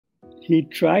He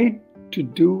tried to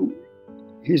do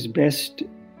his best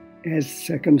as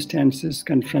circumstances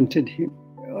confronted him.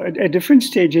 At different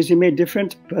stages, he made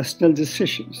different personal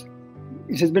decisions.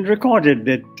 It has been recorded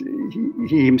that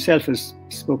he himself has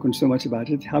spoken so much about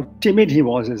it, how timid he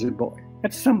was as a boy.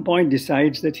 At some point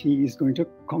decides that he is going to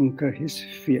conquer his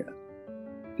fear,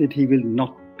 that he will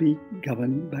not be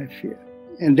governed by fear.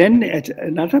 And then at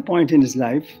another point in his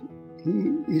life,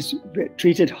 he is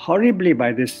treated horribly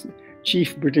by this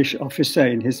chief British officer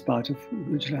in his part of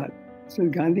Gujarat. So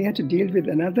Gandhi had to deal with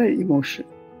another emotion,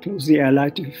 closely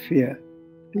allied to fear,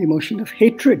 the emotion of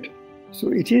hatred.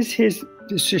 So it is his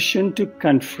decision to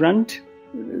confront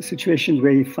situations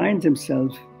where he finds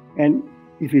himself, and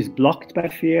if he's blocked by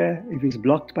fear, if he's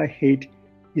blocked by hate,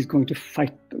 he's going to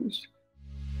fight those.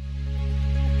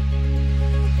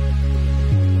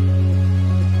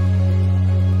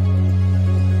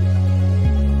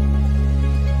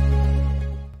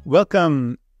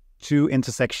 Welcome to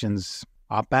Intersections.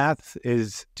 Our path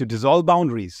is to dissolve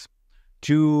boundaries,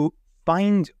 to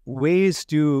find ways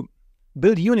to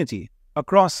build unity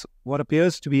across what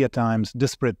appears to be at times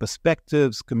disparate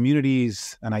perspectives,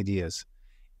 communities, and ideas,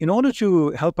 in order to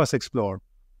help us explore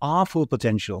our full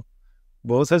potential,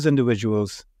 both as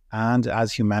individuals and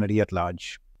as humanity at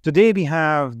large. Today, we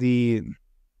have the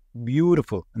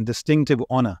beautiful and distinctive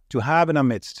honor to have in our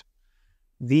midst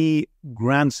the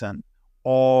grandson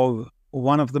of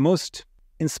one of the most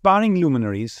inspiring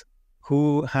luminaries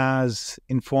who has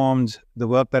informed the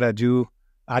work that I do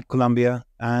at Columbia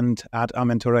and at our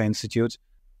Mentora Institute,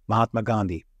 Mahatma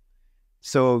Gandhi.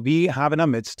 So we have in our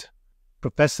midst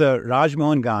Professor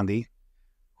Rajmohan Gandhi,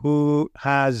 who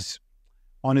has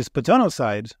on his paternal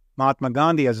side Mahatma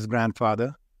Gandhi as his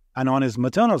grandfather, and on his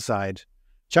maternal side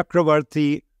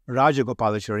Chakravarti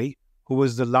Rajagopalachari, who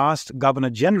was the last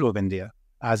Governor General of India,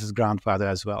 as his grandfather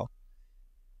as well.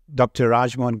 Dr.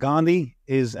 Rajmohan Gandhi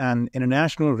is an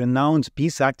international renowned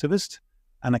peace activist,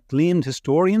 an acclaimed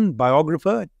historian,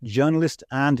 biographer, journalist,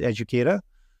 and educator.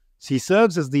 He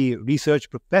serves as the research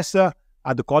professor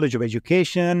at the College of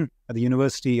Education at the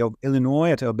University of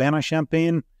Illinois at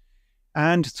Urbana-Champaign.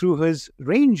 And through his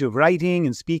range of writing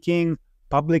and speaking,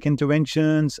 public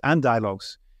interventions, and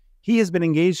dialogues, he has been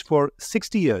engaged for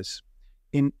 60 years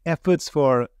in efforts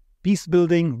for peace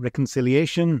building,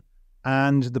 reconciliation,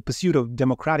 and the pursuit of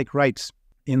democratic rights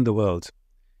in the world.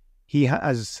 He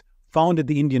has founded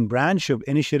the Indian branch of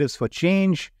Initiatives for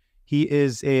Change. He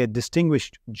is a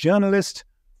distinguished journalist,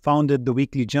 founded the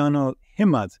weekly journal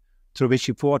Himmat, through which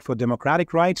he fought for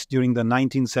democratic rights during the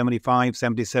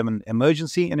 1975-77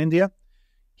 emergency in India.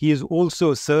 He has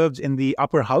also served in the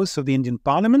upper house of the Indian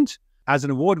Parliament. As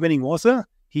an award-winning author,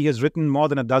 he has written more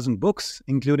than a dozen books,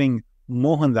 including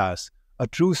Mohandas, A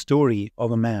True Story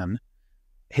of a Man,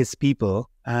 His People,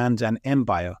 and an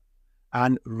Empire,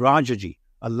 and Rajaji,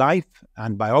 a life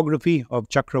and biography of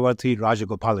Chakravarti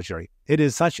Rajagopalachari. It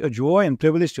is such a joy and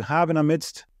privilege to have in our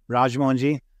midst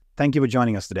Rajmohanji. Thank you for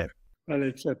joining us today. Well,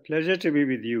 it's a pleasure to be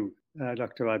with you,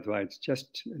 Dr. Wadhwa. It's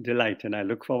just a delight, and I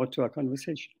look forward to our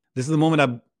conversation. This is the moment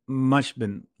I've much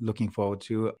been looking forward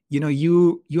to.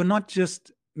 You're not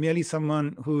just merely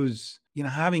someone who's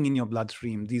having in your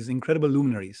bloodstream these incredible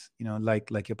luminaries,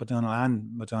 like your paternal and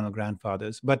maternal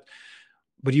grandfathers, but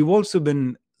you've also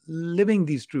been living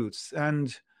these truths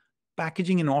and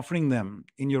packaging and offering them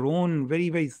in your own very,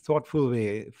 very thoughtful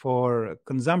way for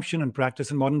consumption and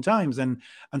practice in modern times. And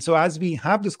so as we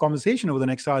have this conversation over the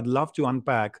next hour, I'd love to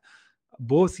unpack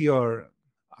both your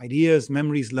ideas,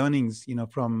 memories, learnings,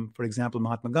 from, for example,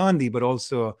 Mahatma Gandhi, but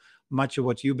also much of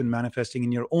what you've been manifesting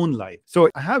in your own life. So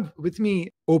I have with me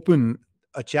open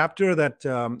a chapter that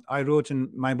I wrote in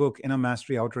my book, Inner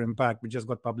Mastery, Outer Impact, which just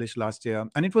got published last year.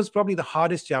 And it was probably the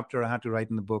hardest chapter I had to write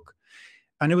in the book.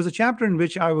 And it was a chapter in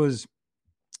which I was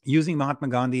using Mahatma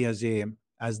Gandhi as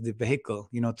the vehicle,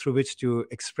 through which to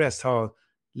express how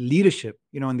leadership,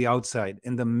 on the outside,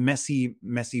 in the messy,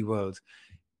 messy world,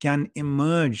 can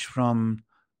emerge from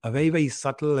a very, very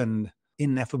subtle and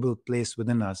ineffable place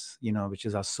within us, which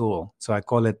is our soul. So I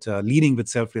call it leading with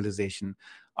self-realization.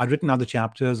 I've written other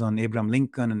chapters on Abraham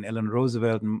Lincoln and Eleanor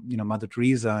Roosevelt and Mother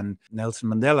Teresa and Nelson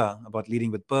Mandela about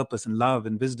leading with purpose and love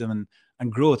and wisdom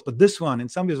and growth. But this one, in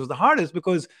some ways, was the hardest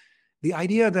because the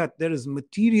idea that there is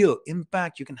material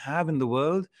impact you can have in the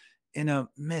world in a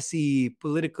messy,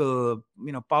 political,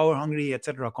 power-hungry,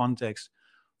 etc. context,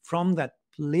 from that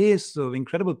place of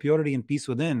incredible purity and peace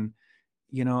within,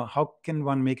 how can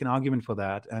one make an argument for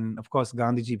that? And of course,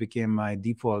 Gandhiji became my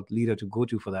default leader to go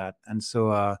to for that. And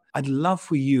so I'd love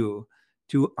for you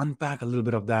to unpack a little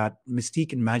bit of that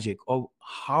mystique and magic of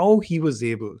how he was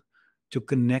able to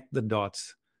connect the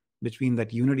dots between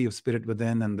that unity of spirit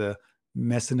within and the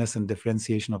messiness and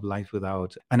differentiation of life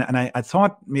without. And I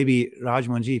thought maybe,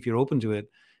 Rajmohanji, if you're open to it,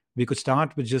 we could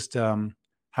start with just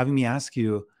having me ask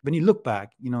you, when you look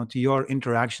back, to your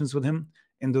interactions with him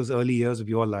in those early years of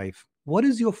your life, what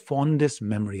is your fondest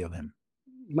memory of him?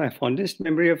 My fondest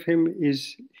memory of him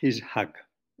is his hug,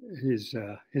 his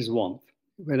warmth.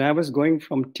 When I was going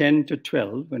from 10 to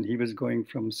 12, when he was going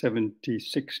from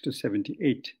 76 to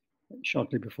 78,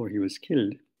 shortly before he was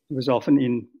killed, he was often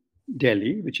in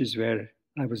Delhi, which is where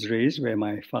I was raised, where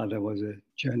my father was a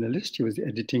journalist. He was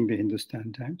editing the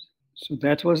Hindustan Times. So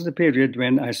that was the period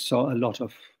when I saw a lot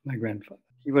of my grandfather.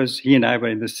 He and I were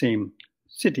in the same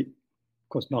city, of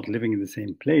course, not living in the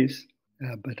same place,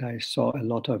 but I saw a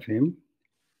lot of him.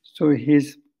 So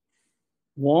his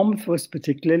warmth was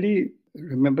particularly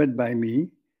remembered by me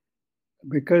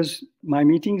because my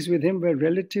meetings with him were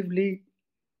relatively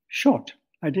short.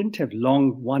 I didn't have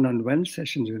long one-on-one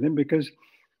sessions with him because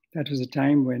that was a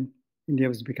time when India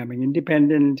was becoming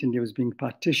independent, India was being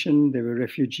partitioned, there were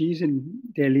refugees in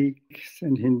Delhi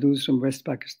and Hindus from West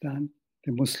Pakistan.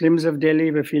 The Muslims of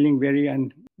Delhi were feeling very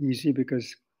uneasy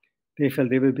because they felt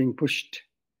they were being pushed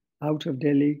out of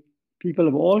Delhi. People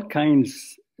of all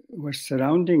kinds were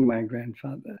surrounding my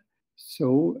grandfather.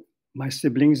 So my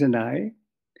siblings and I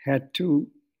had to,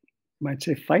 might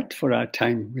say, fight for our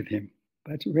time with him.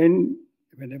 But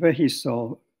whenever he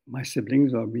saw my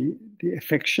siblings or me, the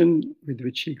affection with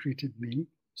which he greeted me.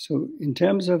 So in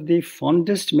terms of the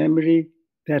fondest memory,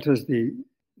 that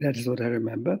is what I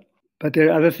remember. But there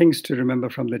are other things to remember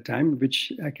from the time,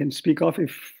 which I can speak of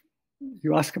if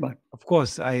you ask about. Of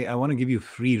course, I want to give you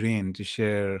free rein to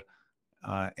share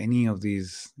any of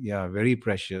these, very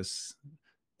precious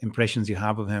impressions you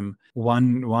have of him.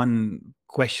 One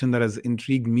question that has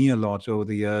intrigued me a lot over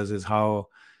the years is how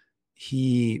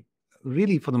he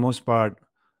really, for the most part,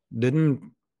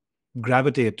 didn't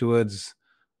gravitate towards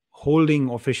holding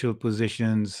official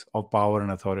positions of power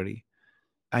and authority.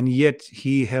 And yet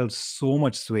he held so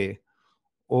much sway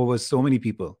over so many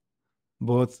people,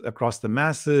 both across the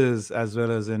masses as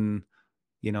well as in,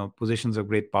 positions of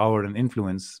great power and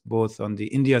influence, both on the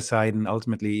India side and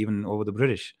ultimately even over the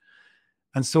British.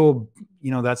 And so,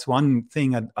 that's one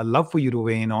thing I'd love for you to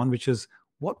weigh in on, which is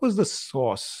what was the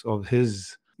source of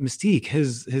his mystique,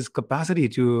 his capacity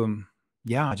to,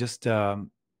 just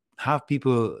have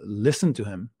people listen to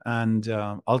him and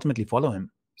ultimately follow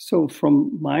him. So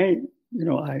from I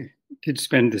did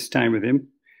spend this time with him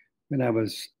when I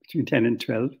was between 10 and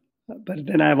 12. But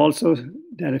then I've also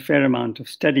done a fair amount of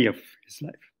study of his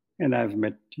life. And I've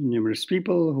met numerous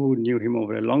people who knew him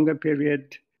over a longer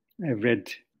period. I've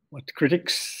read what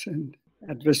critics and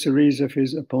adversaries of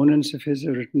his, opponents of his,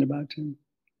 have written about him,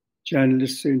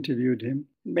 journalists who interviewed him,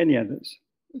 many others.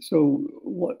 So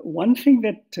one thing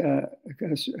that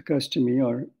occurs to me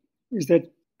is that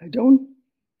I don't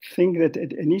think that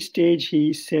at any stage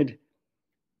he said,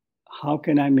 how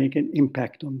can I make an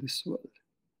impact on this world?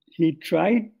 He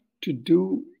tried to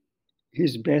do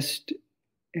his best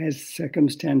as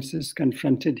circumstances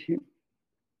confronted him.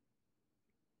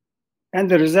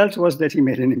 And the result was that he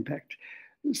made an impact.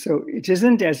 So it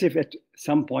isn't as if at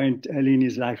some point early in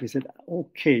his life he said,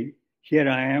 okay, here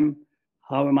I am.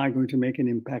 How am I going to make an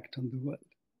impact on the world?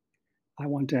 I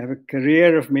want to have a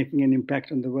career of making an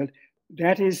impact on the world.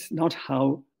 That is not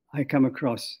how I come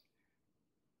across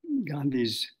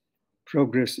Gandhi's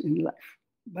progress in life.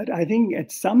 But I think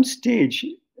at some stage,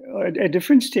 or at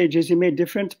different stages, he made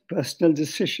different personal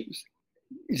decisions.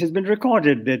 It has been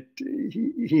recorded that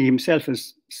he himself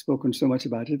has spoken so much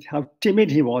about it, how timid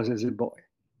he was as a boy.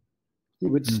 He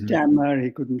would stammer,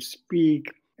 he couldn't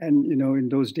speak. And, in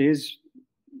those days,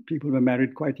 people were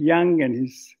married quite young, and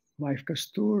his wife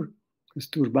Kasturba,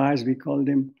 as we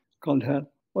called her,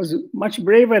 was much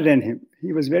braver than him.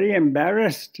 He was very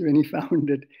embarrassed when he found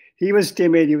that he was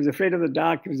timid. He was afraid of the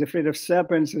dark. He was afraid of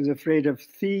serpents. He was afraid of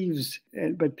thieves.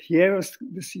 But here was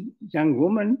this young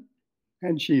woman,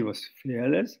 and she was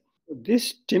fearless.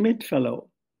 This timid fellow,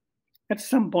 at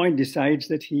some point, decides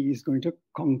that he is going to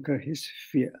conquer his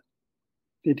fear,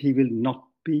 that he will not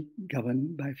be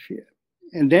governed by fear.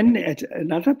 And then at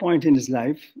another point in his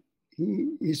life,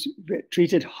 he is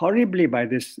treated horribly by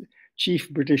this chief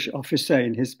British officer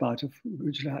in his part of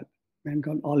Gujarat, a man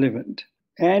called Ollivant.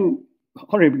 And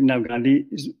horribly, now Gandhi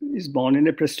is born in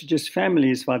a prestigious family.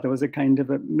 His father was a kind of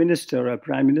a minister, a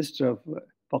prime minister of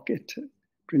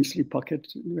princely pocket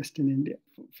in Western India.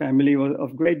 Family was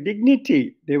of great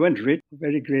dignity. They weren't rich,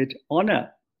 very great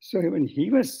honor. So when he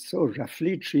was so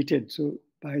roughly treated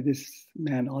by this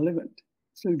man Ollivant,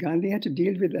 so Gandhi had to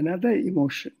deal with another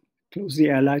emotion, closely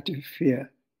allied to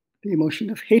fear, the emotion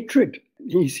of hatred.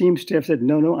 He seems to have said,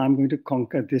 no, I'm going to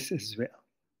conquer this as well.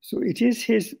 So it is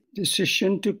his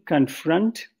decision to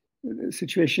confront the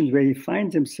situations where he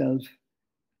finds himself.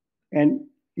 And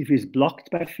if he's blocked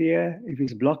by fear, if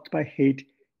he's blocked by hate,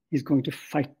 he's going to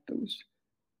fight those.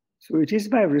 So it is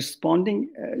by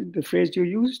responding, the phrase you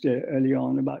used earlier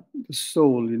on about the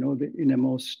soul, the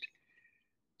innermost.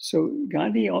 So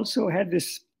Gandhi also had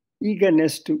this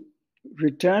eagerness to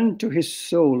return to his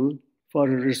soul for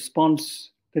a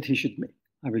response that he should make.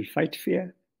 I will fight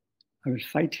fear. I will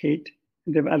fight hate.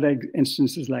 And there are other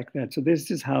instances like that. So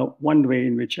this is how one way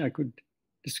in which I could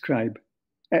describe.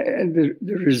 And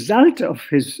the result of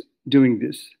his doing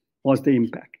this was the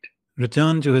impact.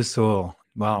 Return to his soul.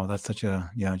 Wow, that's such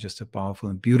just a powerful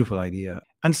and beautiful idea.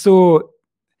 And so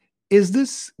is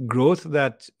this growth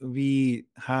that we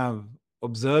have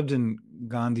observed in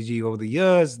Gandhiji over the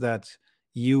years that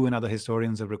you and other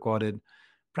historians have recorded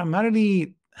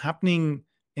primarily happening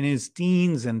in his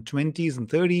teens and 20s and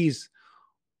 30s?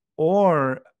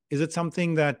 Or is it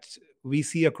something that we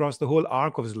see across the whole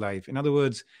arc of his life? In other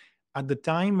words, at the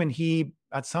time when he,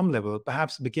 at some level,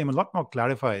 perhaps became a lot more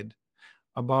clarified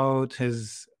about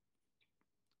his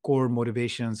core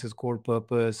motivations, his core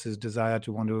purpose, his desire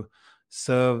to want to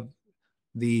serve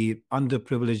the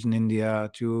underprivileged in India,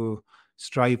 to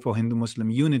strive for Hindu-Muslim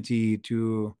unity,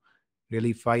 to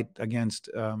really fight against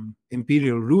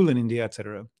imperial rule in India,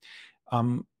 etc.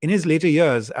 In his later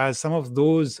years, as some of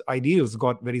those ideals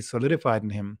got very solidified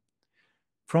in him,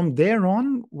 from there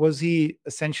on, was he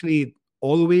essentially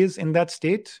always in that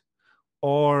state?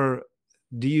 Or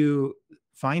do you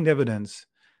find evidence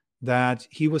that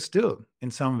he was still,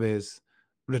 in some ways,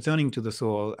 returning to the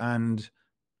soul and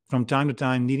from time to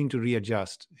time needing to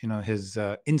readjust, his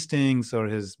instincts or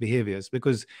his behaviors?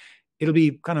 Because it'll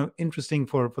be kind of interesting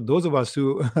for those of us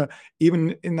who,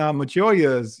 even in our mature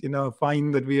years,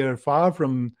 find that we are far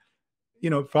from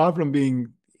being,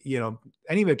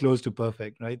 anywhere close to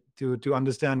perfect, right? To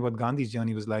understand what Gandhi's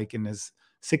journey was like in his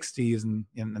 60s and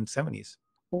 70s.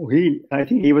 Oh, I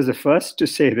think he was the first to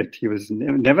say that he was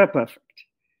never perfect.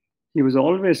 He was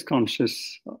always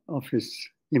conscious of his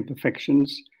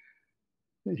imperfections.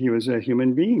 He was a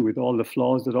human being with all the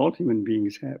flaws that all human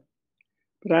beings have.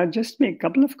 But I'll just make a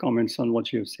couple of comments on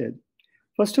what you've said.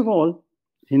 First of all,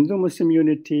 Hindu-Muslim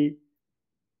unity,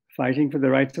 fighting for the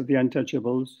rights of the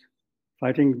untouchables,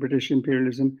 fighting British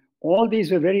imperialism, all these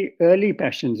were very early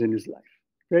passions in his life,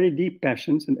 very deep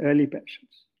passions and early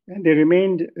passions. And they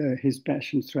remained his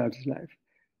passions throughout his life.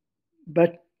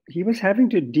 But he was having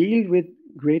to deal with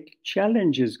great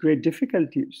challenges, great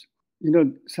difficulties.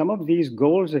 Some of these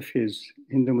goals of his,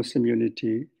 Hindu-Muslim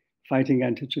unity, fighting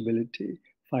untouchability,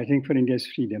 fighting for India's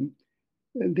freedom,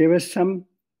 there was some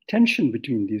tension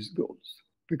between these goals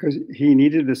because he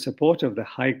needed the support of the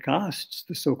high castes,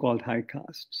 the so-called high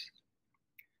castes.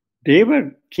 They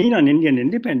were keen on Indian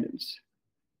independence.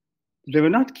 They were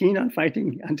not keen on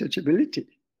fighting untouchability.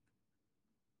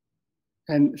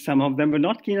 And some of them were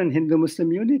not keen on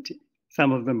Hindu-Muslim unity.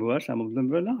 Some of them were, some of them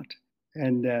were not.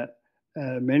 And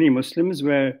many Muslims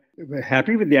were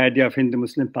happy with the idea of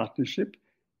Hindu-Muslim partnership,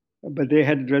 but they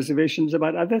had reservations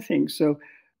about other things.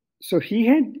 So he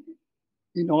had,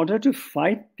 in order to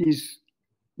fight these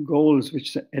goals,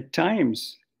 which at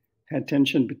times had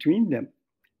tension between them,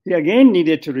 he again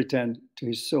needed to return to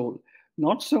his soul,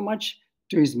 not so much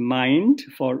to his mind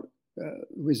for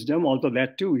wisdom, although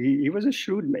that too, he was a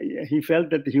shrewd man. He felt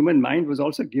that the human mind was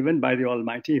also given by the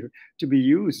Almighty to be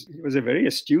used. He was a very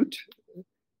astute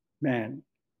man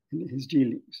in his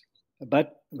dealings.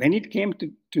 But when it came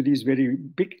to these very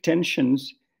big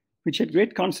tensions, which had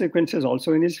great consequences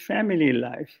also in his family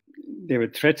life, there were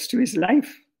threats to his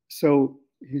life. So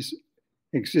his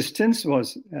existence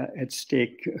was at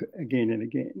stake again and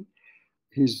again.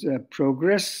 His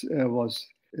progress was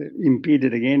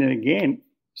impeded again and again.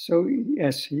 So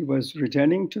yes, he was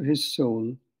returning to his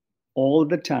soul all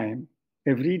the time,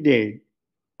 every day,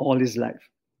 all his life.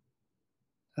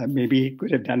 Maybe he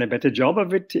could have done a better job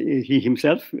of it. He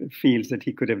himself feels that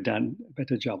he could have done a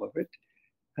better job of it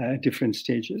at different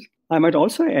stages. I might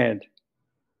also add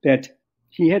that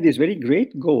he had these very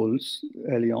great goals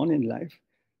early on in life,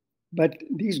 but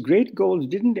these great goals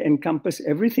didn't encompass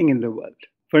everything in the world.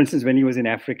 For instance, when he was in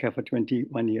Africa for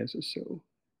 21 years or so,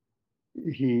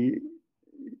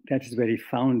 that is where he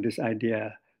found this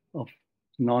idea of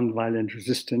nonviolent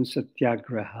resistance,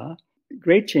 satyagraha,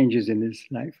 great changes in his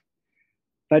life.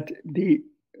 But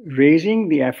raising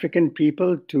the African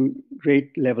people to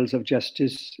great levels of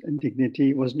justice and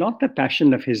dignity was not the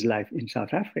passion of his life in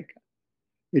South Africa.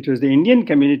 It was the Indian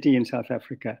community in South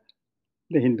Africa,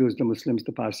 the Hindus, the Muslims,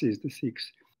 the Parsis, the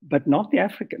Sikhs, but not the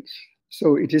Africans.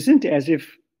 So it isn't as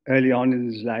if early on in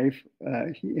his life,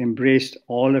 he embraced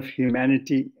all of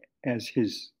humanity as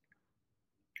his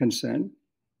concern.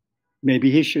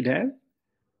 Maybe he should have.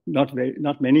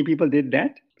 Not many people did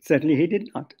that. Certainly, he did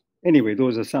not. Anyway,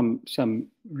 those are some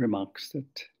remarks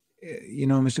that.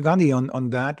 Mr. Gandhi, on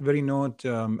that very note,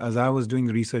 as I was doing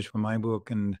the research for my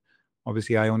book, and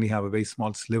obviously I only have a very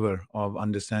small sliver of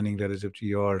understanding relative to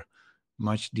your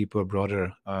much deeper,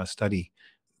 broader study.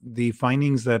 The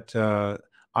findings that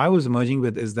I was emerging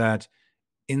with is that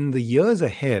in the years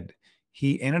ahead,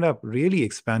 he ended up really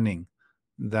expanding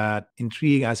that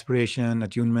intrigue, aspiration,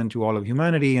 attunement to all of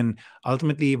humanity. And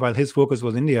ultimately, while his focus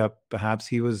was India, perhaps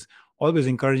he was always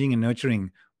encouraging and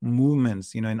nurturing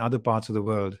movements, in other parts of the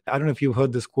world. I don't know if you've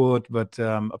heard this quote, but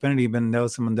apparently when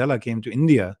Nelson Mandela came to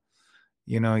India,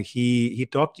 he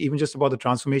talked even just about the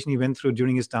transformation he went through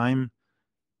during his time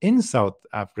in South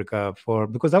Africa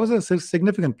because that was a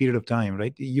significant period of time,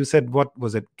 right? You said, what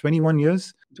was it, 21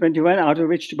 years? 21, out of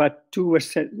which about 2 were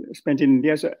spent in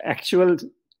India. So actual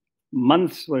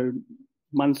months were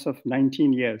months of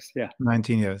 19 years. Yeah.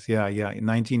 19 years. Yeah.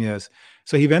 19 years.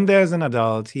 So he went there as an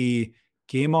adult. He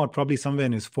came out probably somewhere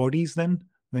in his 40s then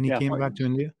when he came back to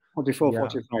India. 44, yeah.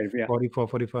 45. Yeah. 44,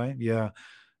 45. Yeah.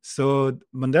 So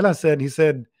Mandela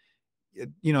said,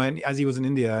 and as he was in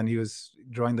India and he was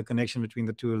drawing the connection between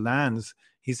the two lands,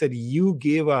 he said, you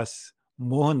gave us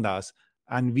Mohandas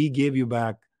and we gave you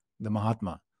back the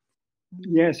Mahatma.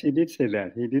 Yes, he did say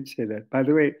that. He did say that. By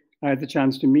the way, I had the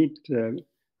chance to meet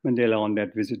Mandela on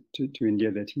that visit to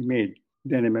India that he made,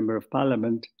 then a member of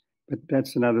parliament, but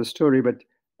that's another story. But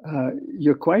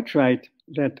you're quite right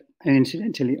that, and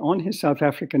incidentally, on his South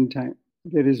African time,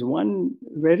 there is one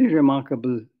very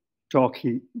remarkable talk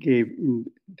he gave in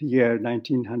the year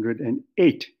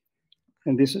 1908.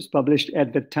 And this was published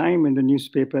at the time in the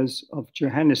newspapers of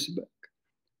Johannesburg.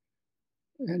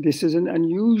 And this is an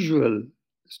unusual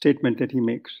statement that he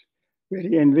makes, where he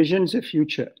envisions a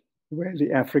future where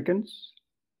the Africans,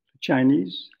 the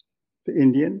Chinese, the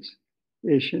Indians,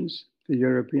 the Asians, the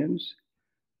Europeans,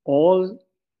 all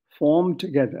form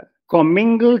together,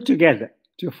 commingle together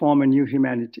to form a new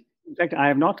humanity. In fact, I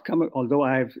have not come, although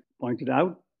I have pointed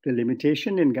out the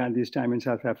limitation in Gandhi's time in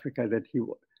South Africa that he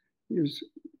was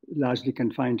largely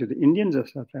confined to the Indians of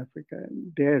South Africa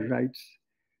and their rights.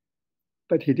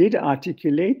 But he did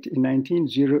articulate in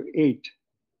 1908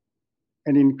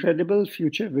 an incredible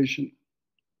future vision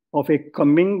of a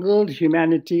commingled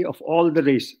humanity of all the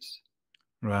races.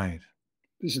 Right.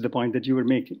 This is the point that you were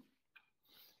making.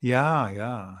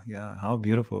 Yeah. How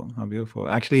beautiful.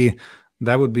 Actually,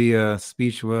 that would be a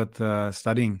speech worth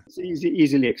studying. It's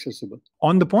easily accessible.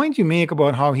 On the point you make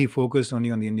about how he focused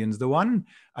only on the Indians, the one,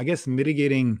 I guess,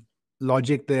 mitigating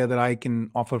logic there that I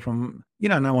can offer from,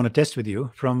 and I want to test with you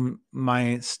from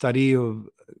my study of,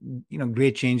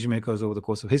 great change makers over the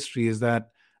course of history is that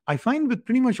I find with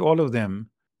pretty much all of them,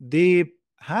 they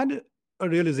had a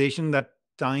realization that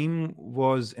time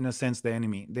was, in a sense, the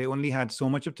enemy. They only had so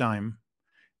much of time,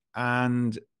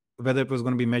 and whether it was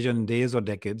going to be measured in days or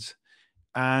decades.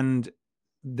 And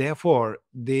therefore,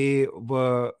 they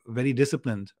were very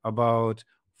disciplined about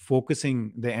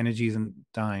focusing their energies and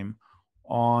time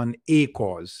on a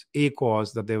cause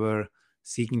that they were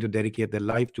seeking to dedicate their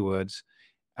life towards.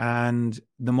 And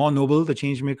the more noble the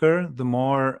change maker, the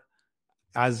more,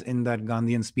 as in that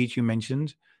Gandhian speech you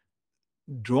mentioned,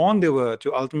 drawn they were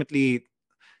to ultimately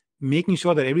making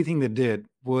sure that everything they did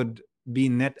would be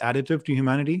net additive to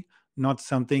humanity, not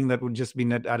something that would just be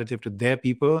net additive to their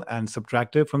people and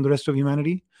subtractive from the rest of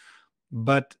humanity.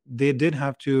 But they did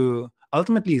have to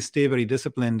ultimately stay very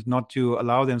disciplined, not to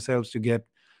allow themselves to get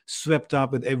swept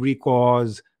up with every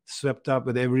cause, swept up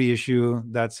with every issue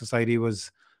that society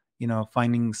was,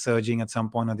 finding surging at some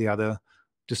point or the other,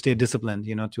 to stay disciplined,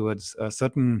 towards a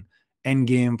certain end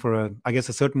game for a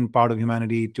certain part of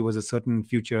humanity, towards a certain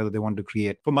future that they wanted to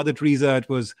create. For Mother Teresa, it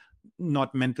was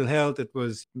not mental health. It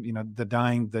was, the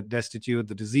dying, the destitute,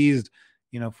 the diseased.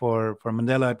 For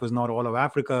Mandela, it was not all of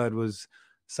Africa. It was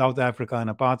South Africa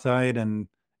and apartheid and,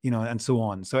 and so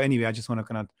on. So anyway, I just want to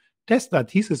kind of test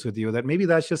that thesis with you that maybe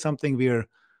that's just something we're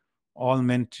all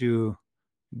meant to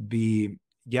be,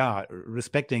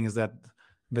 respecting, is that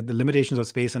with the limitations of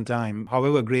space and time,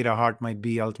 however great our heart might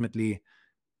be, ultimately,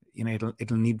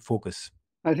 it'll need focus.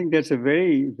 I think that's a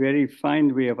very, very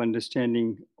fine way of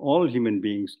understanding all human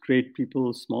beings, great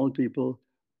people, small people,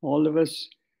 all of us,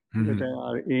 whether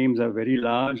our aims are very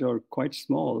large or quite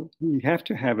small. We have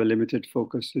to have a limited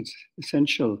focus. It's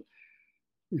essential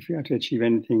if you have to achieve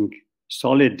anything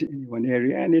solid in one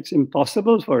area. And it's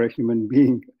impossible for a human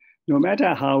being, no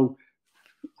matter how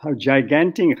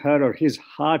gigantic her or his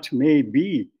heart may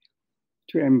be,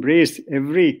 to embrace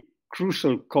every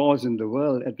crucial cause in the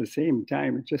world at the same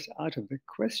time. It's just out of the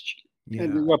question. Yeah.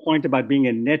 And your point about being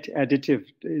a net additive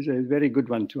is a very good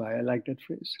one too. I like that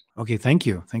phrase. Okay, thank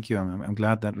you. Thank you. I'm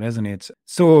glad that resonates.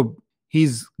 So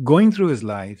he's going through his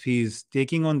life. He's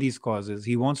taking on these causes.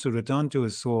 He wants to return to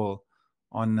his soul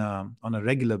on a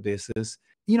regular basis.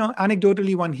 You know,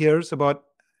 anecdotally, one hears about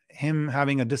him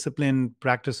having a disciplined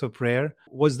practice of prayer.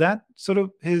 Was that sort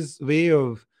of his way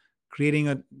of creating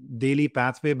a daily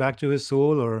pathway back to his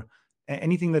soul, or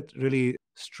anything that really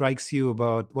strikes you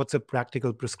about what's a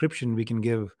practical prescription we can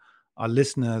give our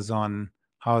listeners on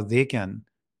how they can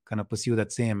kind of pursue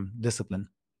that same discipline?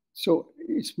 So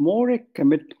it's more a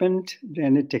commitment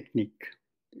than a technique,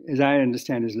 as I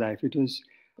understand his life. It was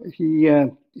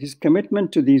his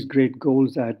commitment to these great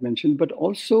goals I had mentioned, but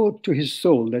also to his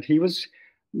soul, that he was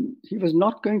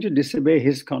not going to disobey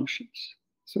his conscience.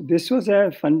 So this was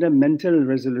a fundamental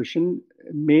resolution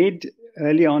made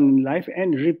early on in life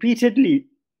and repeatedly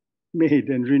made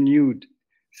and renewed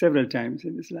several times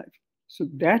in his life. So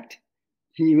that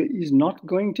he is not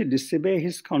going to disobey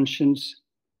his conscience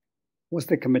was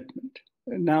the commitment.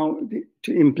 Now,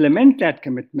 to implement that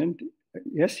commitment,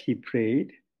 yes, he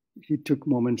prayed, he took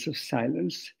moments of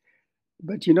silence,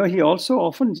 but he also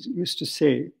often used to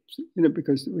say,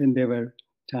 because when there were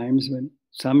times when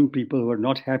some people were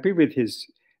not happy with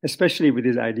especially with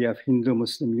his idea of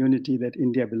Hindu-Muslim unity, that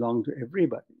India belonged to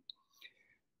everybody.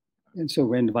 And so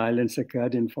when violence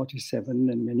occurred in 47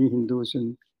 and many Hindus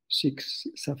and Sikhs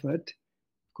suffered,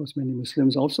 of course, many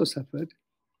Muslims also suffered,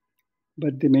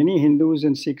 but the many Hindus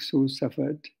and Sikhs who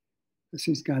suffered,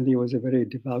 since Gandhi was a very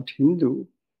devout Hindu,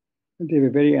 they were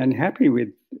very unhappy with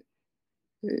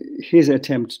his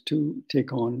attempt to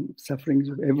take on sufferings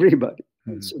of everybody.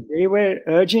 Mm-hmm. So they were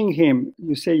urging him,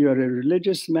 you say you're a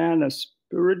religious man, a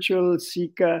spiritual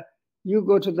seeker, you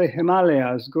go to the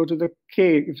Himalayas, go to the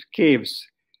caves.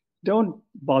 Don't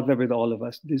bother with all of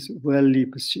us, these worldly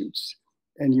pursuits.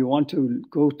 And you want to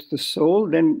go to the soul,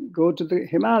 then go to the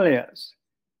Himalayas.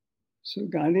 So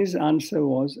Gandhi's answer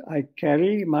was, I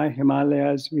carry my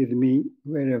Himalayas with me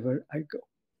wherever I go.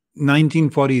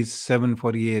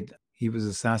 1947-48, he was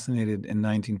assassinated in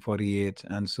 1948.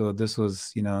 And so this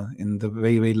was, in the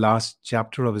very, very last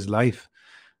chapter of his life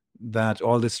that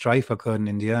all this strife occurred in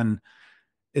India. And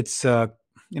it's,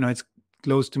 it's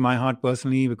close to my heart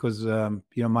personally because,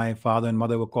 my father and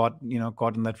mother were caught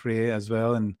in that fray as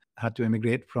well and had to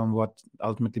immigrate from what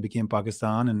ultimately became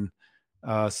Pakistan,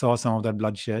 and saw some of that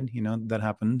bloodshed, that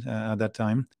happened at that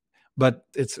time. But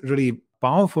it's really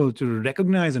powerful to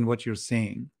recognize in what you're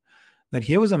saying that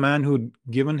here was a man who'd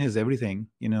given his everything,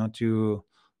 to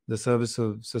the service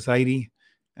of society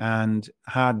and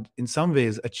had in some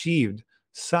ways achieved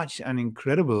such an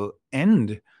incredible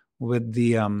end with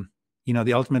the,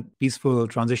 the ultimate peaceful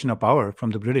transition of power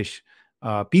from the British.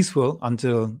 Peaceful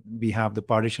until we have the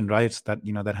partition riots that,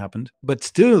 that happened, but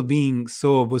still being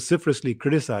so vociferously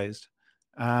criticized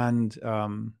and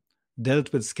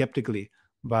dealt with skeptically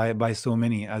by so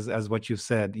many, as what you've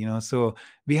said. So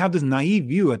we have this naive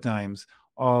view at times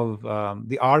of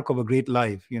the arc of a great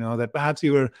life, that perhaps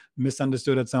you were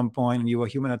misunderstood at some point and you were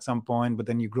human at some point, but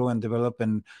then you grow and develop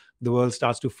and the world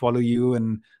starts to follow you,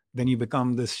 and then you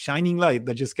become this shining light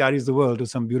that just carries the world to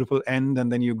some beautiful end,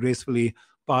 and then you gracefully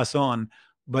pass on.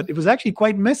 But it was actually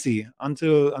quite messy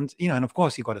until and of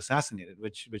course he got assassinated,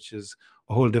 which is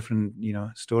a whole different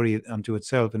story unto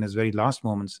itself in his very last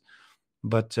moments.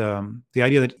 But the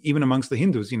idea that even amongst the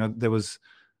Hindus, there was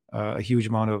a huge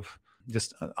amount of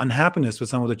just unhappiness with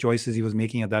some of the choices he was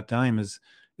making at that time is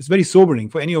very sobering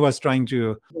for any of us trying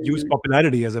to use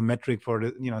popularity as a metric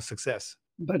for success.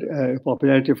 But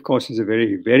popularity, of course, is a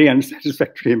very, very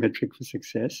unsatisfactory metric for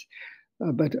success.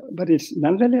 But it's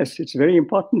nonetheless, it's very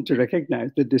important to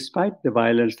recognize that despite the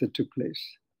violence that took place,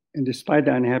 and despite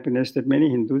the unhappiness that many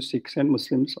Hindus, Sikhs, and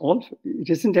Muslims it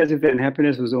isn't as if the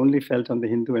unhappiness was only felt on the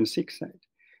Hindu and Sikh side.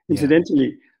 Yeah.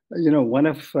 Incidentally, one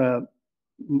of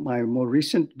my more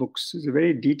recent books is a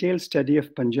very detailed study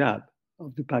of Punjab,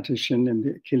 of the partition and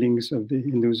the killings of the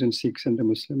Hindus and Sikhs and the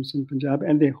Muslims in Punjab,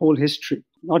 and the whole history,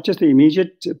 not just the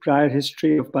immediate prior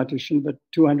history of partition, but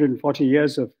 240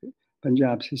 years of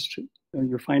Punjab's history.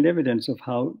 You find evidence of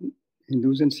how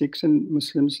Hindus and Sikhs and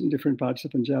Muslims in different parts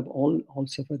of Punjab all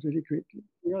suffered very greatly.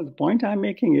 The point I'm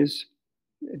making is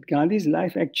that Gandhi's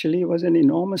life actually was an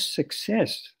enormous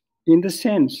success in the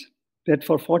sense that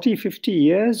for 40, 50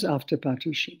 years after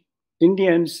partition,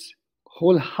 Indians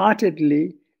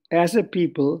wholeheartedly, as a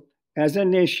people, as a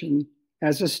nation,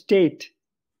 as a state,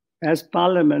 as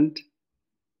parliament,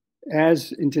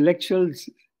 as intellectuals,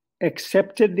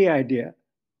 accepted the idea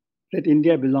that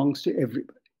India belongs to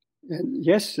everybody. And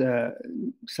yes,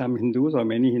 some Hindus or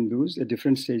many Hindus at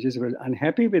different stages were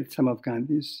unhappy with some of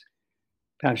Gandhi's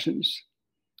passions.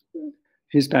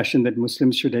 His passion that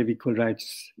Muslims should have equal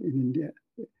rights in India.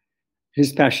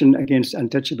 His passion against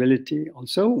untouchability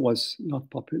also was not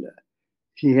popular.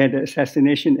 He had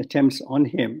assassination attempts on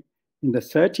him in the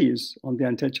 30s on the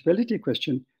untouchability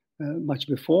question, much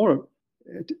before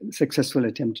a successful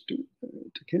attempt to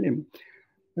kill him.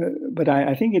 But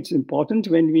I think it's important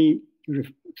when we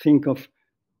think of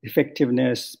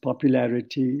effectiveness,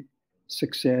 popularity,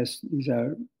 success. These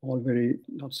are all very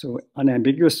not so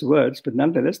unambiguous words, but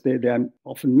nonetheless, they are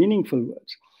often meaningful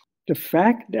words. The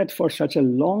fact that for such a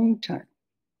long time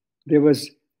there was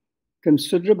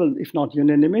considerable, if not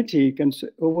unanimity,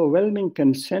 overwhelming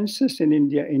consensus in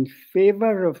India in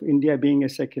favor of India being a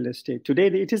secular state. Today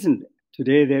it isn't.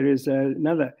 Today there is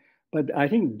another. But I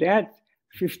think that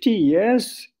 50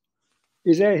 years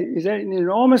is an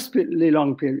enormously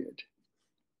long period.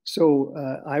 So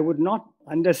I would not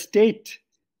understate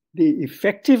the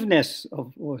effectiveness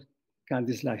of what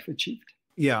Gandhi's life achieved.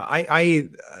 Yeah, I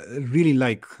really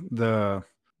like the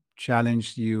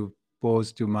challenge you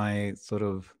posed to my sort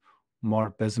of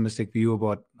more pessimistic view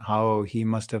about how he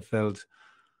must have felt,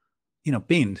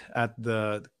 pained at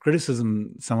the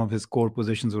criticism some of his core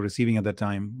positions were receiving at that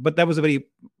time. But that was a very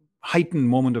heightened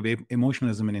moment of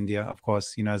emotionalism in India, of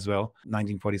course, as well,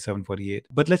 1947, 48.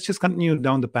 But let's just continue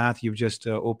down the path you've just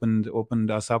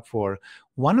opened us up for.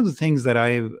 One of the things that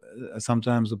I've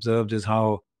sometimes observed is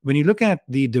how when you look at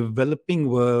the developing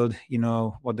world,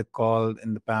 what they call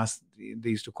in the past, they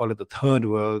used to call it the third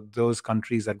world, those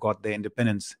countries that got their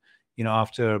independence,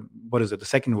 after, what is it, the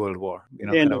Second World War?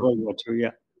 End of World War II, yeah.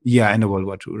 Yeah, end of World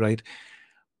War II, right?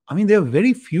 I mean, there are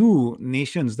very few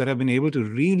nations that have been able to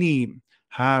really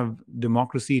have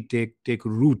democracy take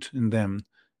root in them,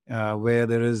 where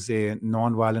there is a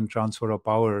non-violent transfer of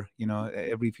power,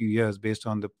 every few years based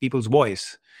on the people's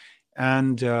voice.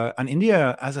 And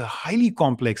India, as a highly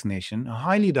complex nation, a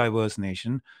highly diverse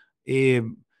nation, a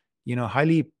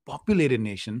highly populated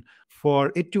nation,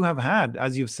 for it to have had,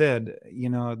 as you've said,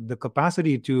 the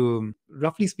capacity to,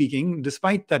 roughly speaking,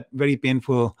 despite that very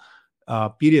painful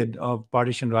period of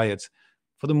partition riots,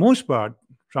 for the most part,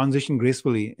 transition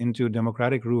gracefully into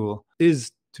democratic rule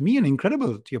is, to me,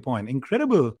 to your point,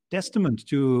 incredible testament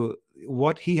to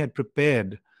what he had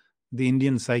prepared the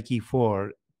Indian psyche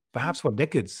for, perhaps for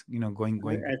decades, going.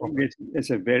 I think it's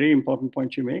a very important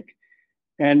point you make.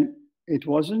 And it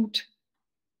wasn't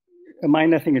a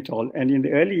minor thing at all. And in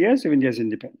the early years of India's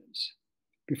independence,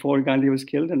 before Gandhi was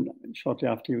killed and shortly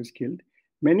after he was killed,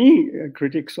 many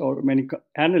critics or many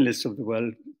analysts of the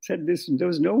world said there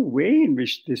was no way in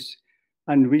which this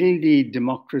unwieldy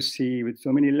democracy with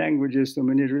so many languages, so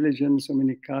many religions, so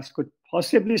many castes could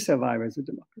possibly survive as a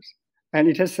democracy. And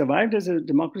it has survived as a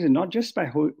democracy not just by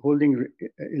holding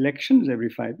elections every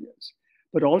 5 years,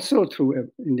 but also through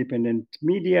independent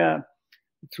media,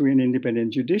 through an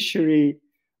independent judiciary,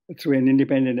 through an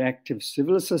independent active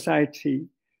civil society,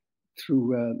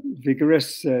 through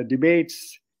vigorous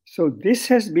debates. So this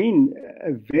has been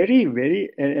a very, very,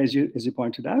 as you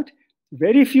pointed out,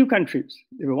 very few countries.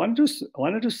 There were one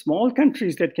or two small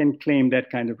countries that can claim that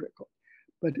kind of record.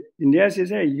 But India's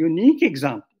is a unique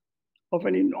example of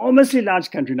an enormously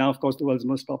large country, now, of course, the world's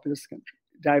most populous country.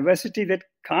 Diversity that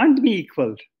can't be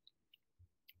equaled.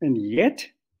 And yet,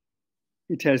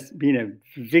 it has been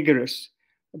a vigorous.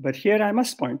 But here I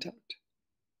must point out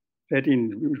that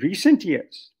in recent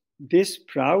years, this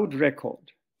proud record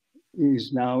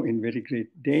is now in very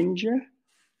great danger.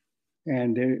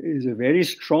 And there is a very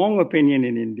strong opinion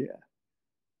in India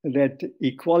that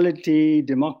equality,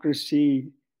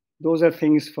 democracy, those are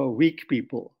things for weak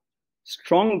people.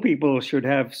 Strong people should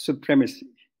have supremacy.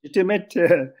 Legitimate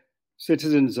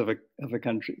citizens of a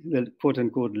country, the quote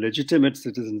unquote legitimate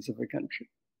citizens of a country,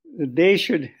 they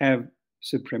should have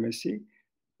supremacy.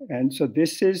 And so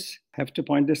have to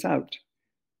point this out,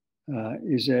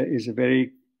 is a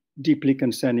very deeply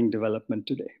concerning development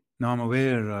today. Now, I'm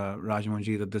aware,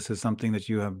 Rajmohanji, that this is something that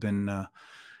you have been,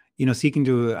 seeking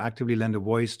to actively lend a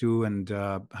voice to, and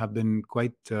have been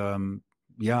quite,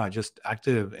 just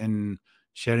active in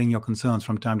sharing your concerns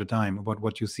from time to time about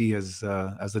what you see as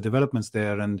the developments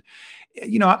there. And,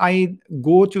 I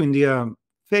go to India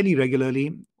fairly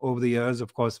regularly over the years.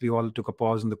 Of course, we all took a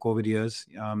pause in the COVID years.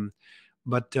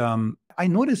 But I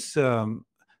notice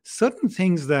certain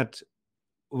things that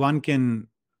one can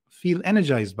feel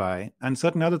energized by, and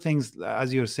certain other things,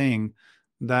 as you're saying,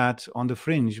 that on the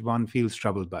fringe one feels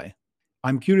troubled by.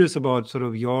 I'm curious about sort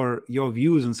of your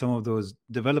views on some of those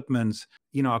developments,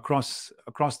 across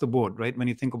the board, right? When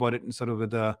you think about it, and sort of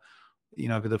with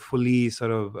a fully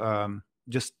sort of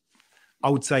just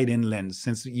outside in lens,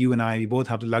 since you and I, we both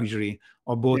have the luxury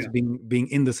of both being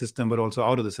in the system, but also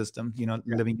out of the system,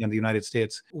 living in the United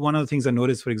States. One of the things I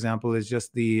noticed, for example, is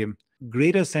just the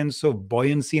greater sense of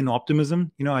buoyancy and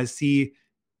optimism, I see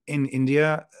in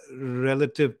India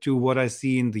relative to what I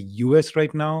see in the US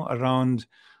right now around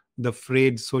the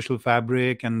frayed social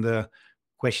fabric and the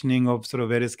questioning of sort of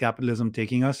where is capitalism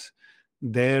taking us.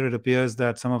 There it appears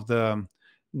that some of the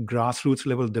grassroots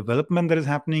level development that is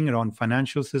happening around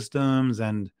financial systems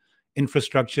and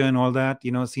infrastructure and all that,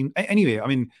 anyway, I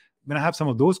mean, when I have some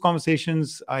of those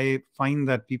conversations, I find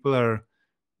that people are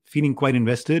feeling quite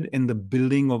invested in the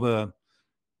building of a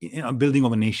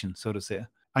nation, so to say.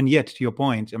 And yet, to your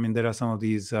point, I mean, there are some of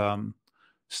these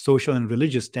social and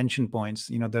religious tension points,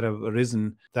 that have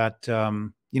arisen that,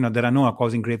 that I know are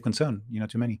causing grave concern,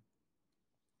 to many.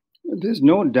 There's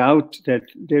no doubt that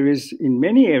there is, in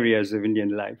many areas of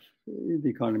Indian life, the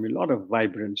economy, a lot of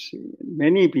vibrancy.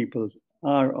 Many people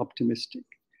are optimistic.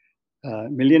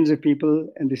 Millions of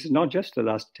people, and this is not just the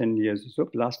last 10 years, so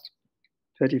the last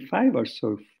 35 or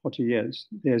so, 40 years,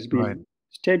 there's been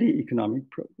steady economic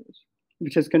progress,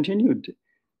 which has continued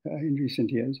in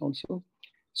recent years also.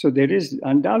 So there is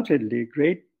undoubtedly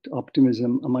great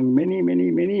optimism among many,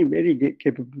 many, many very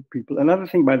capable people. Another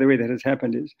thing, by the way, that has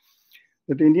happened is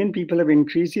that the Indian people have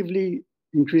increasingly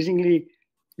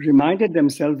reminded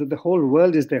themselves that the whole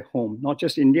world is their home. Not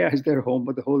just India is their home,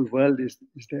 but the whole world is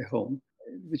their home,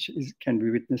 which can be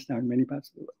witnessed now in many parts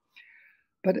of the world.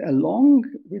 But along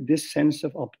with this sense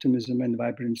of optimism and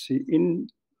vibrancy in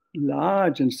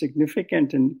large and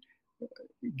significant and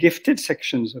gifted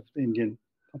sections of the Indian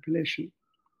population,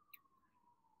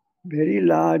 very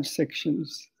large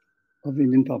sections of the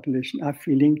Indian population are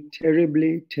feeling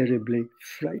terribly, terribly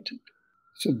frightened.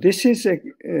 So this is a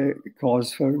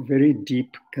cause for very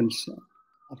deep concern.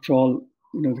 After all,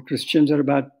 the Christians are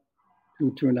about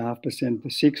 2.5%. The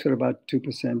Sikhs are about 2%,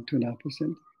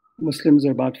 2.5%. Muslims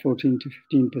are about 14 to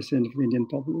 15% of the Indian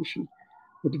population.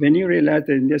 But when you realize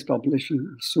that India's population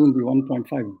will soon be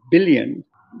 1.5 billion,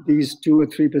 these 2 or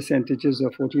 3 percentages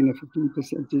or 14 or 15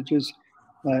 percentages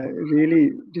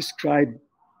really describe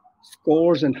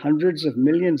scores and hundreds of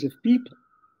millions of people.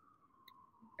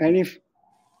 And if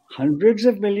hundreds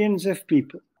of millions of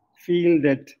people feel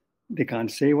that they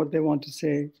can't say what they want to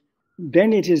say,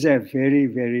 then it is a very,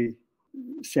 very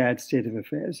sad state of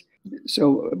affairs.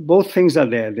 So both things are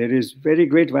there. There is very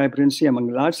great vibrancy among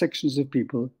large sections of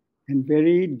people and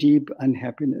very deep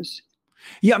unhappiness.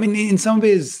 Yeah, I mean, in some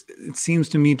ways, it seems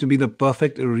to me to be the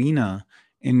perfect arena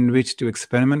in which to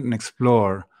experiment and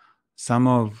explore some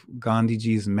of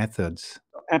Gandhiji's methods.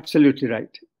 Absolutely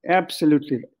right.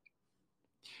 Absolutely right.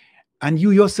 And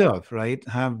you yourself, right,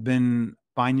 have been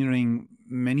pioneering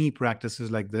many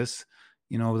practices like this,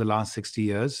 over the last 60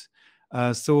 years.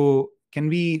 So can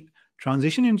we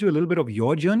transition into a little bit of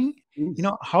your journey?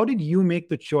 Yes. How did you make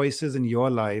the choices in your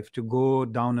life to go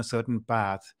down a certain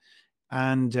path?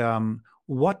 And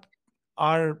what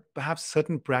are perhaps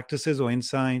certain practices or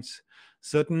insights,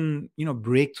 certain,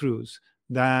 breakthroughs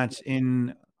that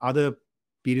in other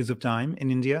periods of time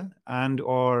in India and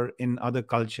or in other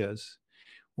cultures,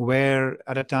 where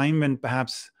at a time when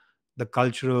perhaps the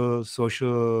cultural,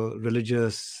 social,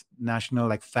 religious,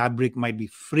 national fabric might be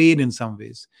frayed in some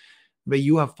ways, where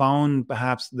you have found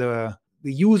perhaps the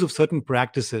use of certain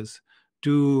practices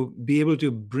to be able to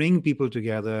bring people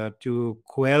together, to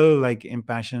quell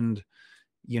impassioned,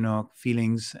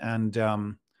 feelings and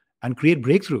create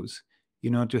breakthroughs,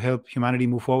 to help humanity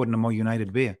move forward in a more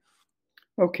united way.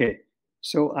 Okay,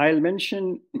 so I'll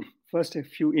mention first a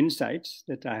few insights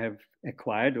that I have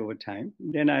acquired over time.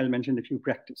 Then I'll mention a few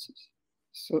practices.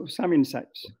 So some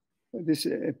insights. This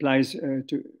applies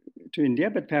to India,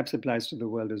 but perhaps applies to the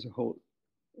world as a whole.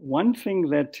 One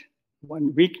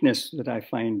weakness that I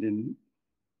find in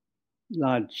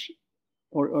large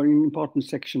or in important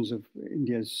sections of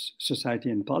India's society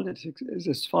and politics is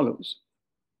as follows.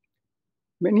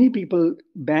 Many people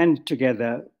band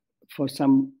together for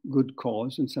some good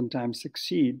cause and sometimes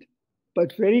succeed,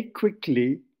 but very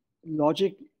quickly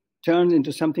logic turns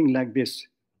into something like this: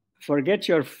 forget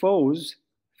your foes,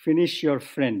 finish your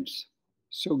friends.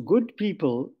 So good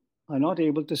people are not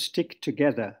able to stick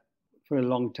together for a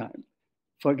long time.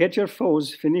 Forget your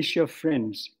foes, finish your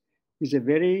friends is a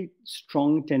very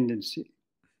strong tendency.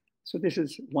 So this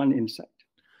is one insight.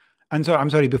 And so, I'm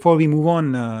sorry, before we move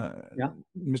on,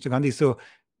 Mr. Gandhi, so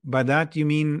by that you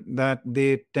mean that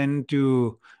they tend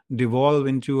to devolve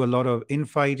into a lot of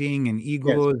infighting and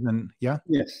egos? Yes. And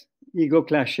Yes, ego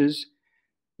clashes.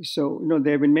 So,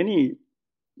 there have been many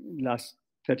last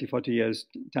 30, 40 years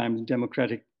times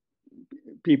democratic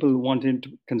people wanting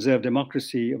to conserve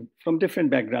democracy from different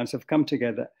backgrounds have come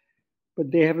together,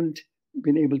 but they haven't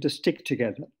been able to stick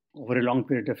together over a long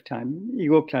period of time.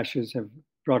 Ego clashes have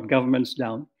brought governments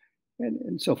down,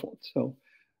 and so forth. So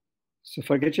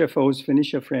forget your foes,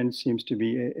 finish your friends seems to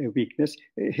be a weakness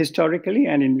historically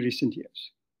and in recent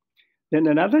years. Then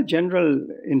another general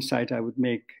insight I would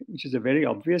make, which is a very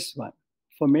obvious one,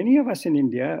 for many of us in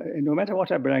India, no matter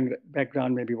what our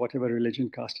background may be, whatever religion,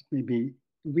 caste it may be,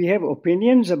 we have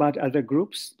opinions about other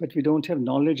groups, but we don't have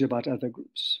knowledge about other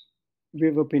groups. We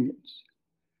have opinions.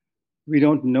 We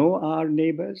don't know our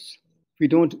neighbors. We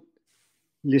don't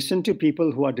listen to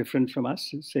people who are different from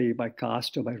us, say by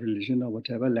caste or by religion or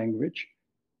whatever language.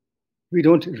 We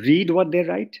don't read what they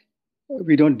write.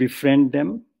 We don't befriend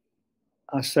them.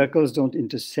 Our circles don't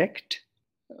intersect.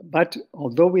 But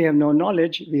although we have no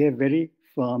knowledge, we have very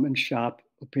firm and sharp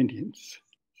opinions.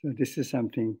 So this is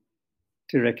something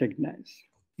to recognize.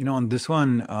 On this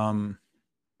one,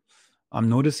 I'm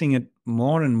noticing it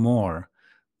more and more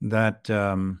that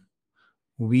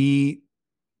we,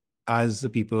 as the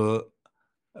people,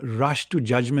 rush to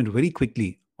judgment very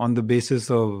quickly on the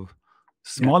basis of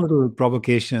small little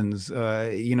provocations.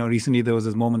 Recently there was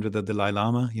this moment with the Dalai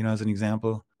Lama, as an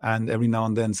example, and every now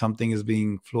and then something is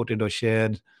being floated or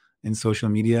shared in social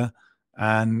media,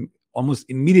 and almost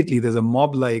immediately there's a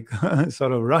mob-like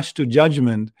sort of rush to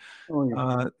judgment,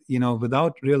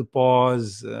 without real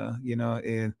pause,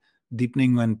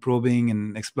 deepening and probing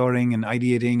and exploring and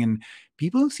ideating. And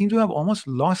people seem to have almost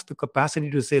lost the capacity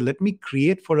to say, let me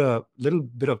create for a little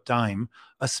bit of time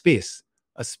a space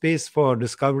for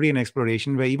discovery and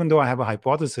exploration, where even though I have a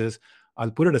hypothesis,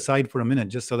 I'll put it aside for a minute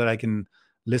just so that I can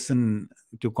listen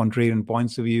to contrarian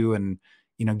points of view and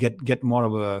get more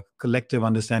of a collective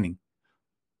understanding.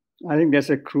 I think that's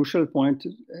a crucial point.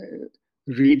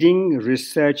 Reading,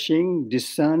 researching,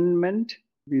 discernment.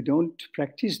 We don't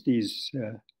practice these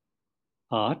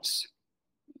arts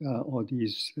or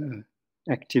these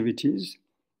activities,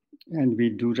 and we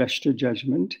do rush to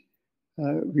judgment.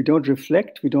 We don't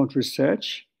reflect, we don't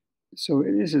research. So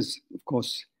this is, of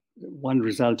course, one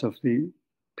result of the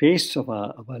pace of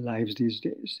our lives these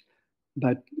days.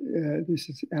 But this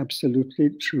is absolutely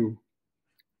true.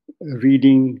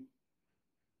 Reading,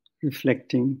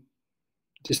 reflecting,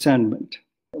 discernment.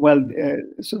 Well,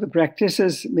 so the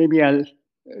practices,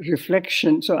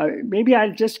 reflection. So maybe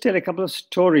I'll just tell a couple of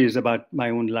stories about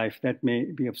my own life that may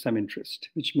be of some interest.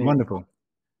 Wonderful.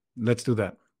 Let's do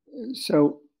that.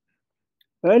 So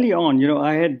early on,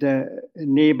 I had a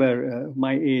neighbor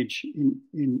my age in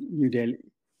New Delhi.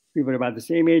 We were about the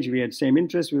same age. We had same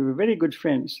interests. We were very good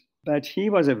friends. But he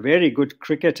was a very good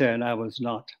cricketer and I was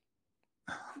not.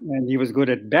 And he was good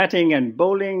at batting and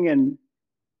bowling,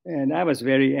 and I was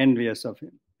very envious of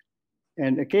him.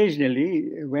 And occasionally,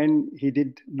 when he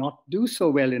did not do so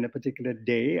well in a particular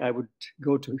day, I would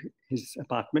go to his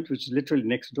apartment, which is literally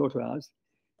next door to ours,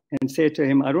 and say to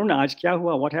him, Arun, aaj kya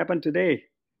hua? What happened today?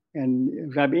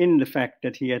 And rub in the fact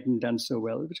that he hadn't done so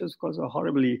well, which was, of course, a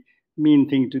horribly mean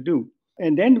thing to do.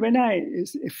 And then when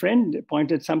a friend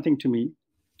pointed something to me,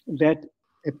 that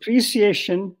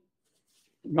appreciation,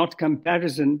 not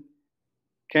comparison,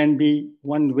 can be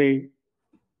one way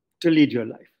to lead your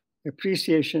life.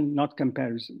 Appreciation, not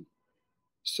comparison.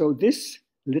 So this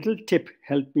little tip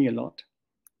helped me a lot.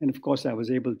 And of course, I was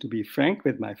able to be frank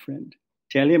with my friend,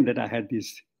 tell him that I had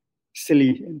these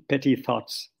silly and petty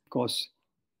thoughts. Of course,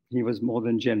 he was more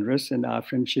than generous, and our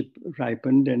friendship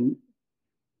ripened, and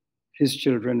his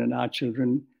children and our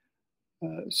children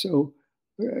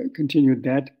continued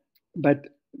that. But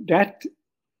that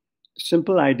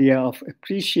simple idea of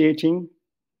appreciating,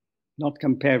 not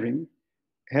comparing,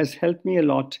 has helped me a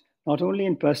lot, not only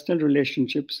in personal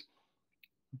relationships,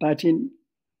 but in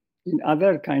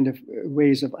other kind of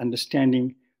ways of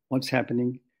understanding what's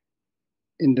happening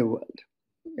in the world.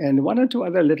 And one or two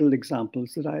other little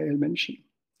examples that I'll mention.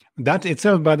 That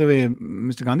itself, by the way,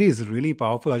 Mr. Gandhi, is really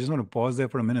powerful. I just want to pause there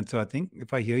for a minute. So I think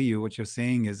if I hear you, what you're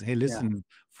saying is, hey, listen,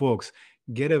 folks,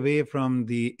 get away from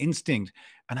the instinct.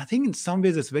 And I think in some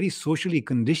ways it's very socially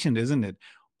conditioned, isn't it?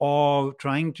 Or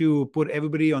trying to put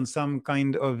everybody on some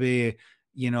kind of a,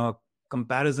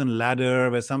 comparison ladder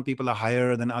where some people are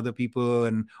higher than other people,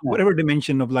 and whatever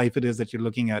dimension of life it is that you're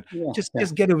looking at.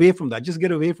 Just get away from that. Just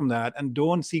get away from that, and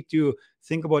don't seek to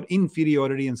think about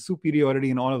inferiority and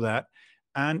superiority and all of that.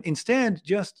 And instead,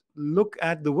 just look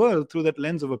at the world through that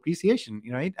lens of appreciation,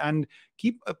 right? And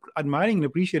keep admiring and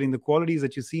appreciating the qualities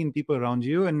that you see in people around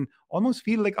you, and almost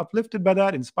feel like uplifted by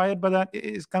that, inspired by that.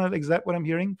 Is kind of exactly what I'm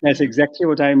hearing. That's exactly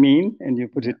what I mean. And you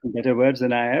put it in better words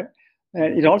than I have.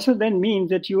 It also then means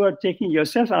that you are taking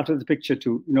yourself out of the picture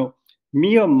too.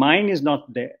 Me or mine is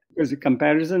not there. Because the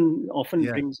comparison often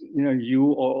brings, you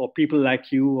or people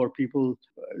like you or people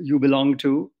you belong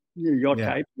to, your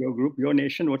type, your group, your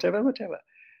nation, whatever.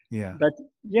 Yeah. But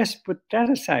yes, put that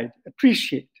aside,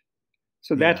 appreciate.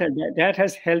 So that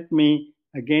has helped me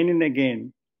again and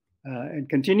again, and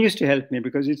continues to help me,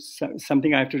 because it's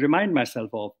something I have to remind myself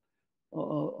of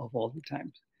all the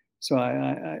time. So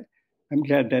I'm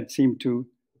glad that seemed to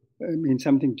mean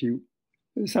something to you.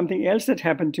 Something else that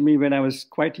happened to me when I was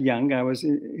quite young, I was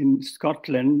in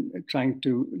Scotland trying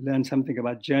to learn something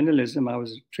about journalism. I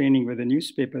was training with a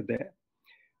newspaper there.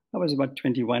 I was about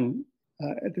 21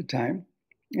 at the time.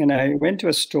 And I went to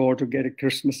a store to get a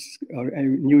Christmas or a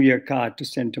New Year card to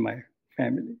send to my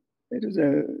family. It was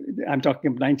I'm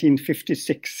talking of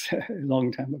 1956, a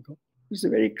long time ago. It was a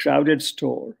very crowded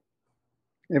store.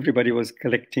 Everybody was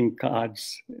collecting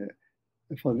cards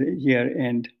for the year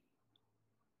end.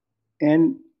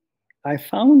 And I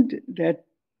found that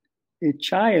a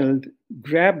child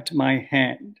grabbed my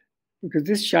hand, because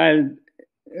this child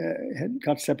had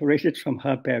got separated from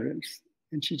her parents.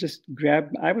 And she just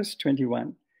grabbed, I was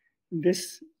 21.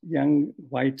 This young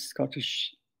white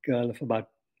Scottish girl of about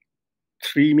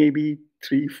maybe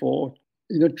 4,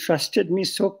 trusted me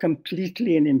so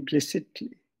completely and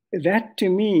implicitly. That to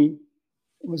me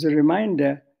was a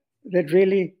reminder that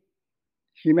really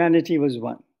humanity was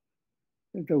one.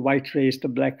 The white race, the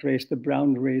black race, the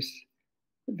brown race,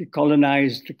 the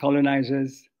colonized, the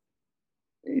colonizers.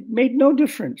 It made no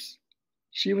difference.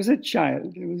 She was a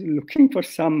child. She was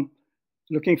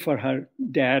looking for her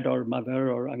dad or mother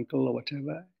or uncle or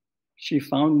whatever. She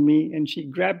found me and she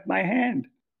grabbed my hand.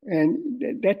 And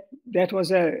that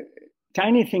was a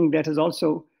tiny thing that has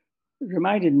also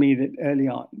reminded me that early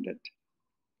on that,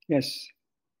 yes,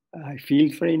 I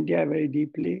feel for India very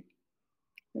deeply.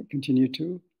 I continue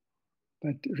to.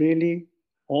 But really,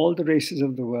 all the races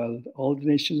of the world, all the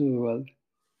nations of the world,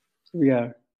 we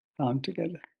are found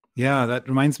together. Yeah, that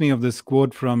reminds me of this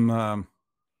quote from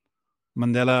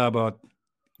Mandela about,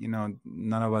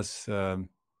 none of us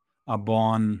are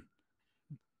born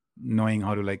knowing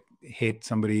how to hate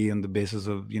somebody on the basis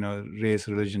of, race,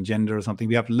 religion, gender or something.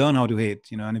 We have to learn how to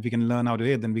hate, and if we can learn how to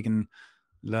hate, then we can,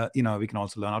 we can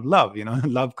also learn how to love,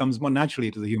 love comes more naturally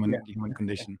to the human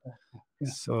condition. Yeah.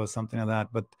 So something like that.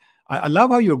 But I love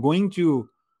how you're going to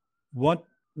what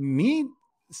may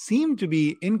seem to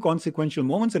be inconsequential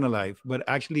moments in a life, but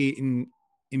actually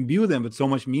imbue them with so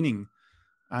much meaning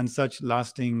and such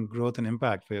lasting growth and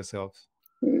impact for yourself.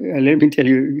 Let me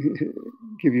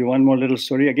give you one more little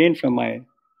story again from my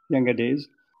younger days.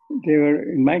 They were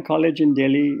in my college in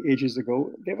Delhi ages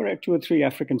ago. There were 2 or 3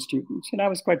 African students, and I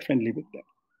was quite friendly with them.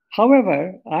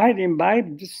 However, I had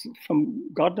imbibed this from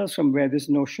God knows from where, this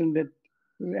notion that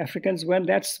Africans weren't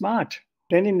that smart.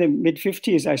 Then in the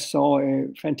mid-50s, I saw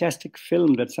a fantastic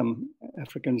film that some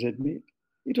Africans had made.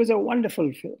 It was a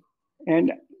wonderful film.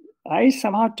 And I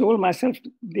somehow told myself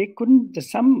they couldn't,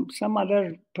 some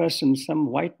other person, some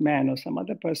white man or some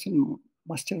other person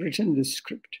must have written this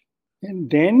script. And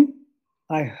then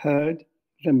I heard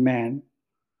the man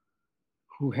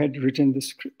who had written the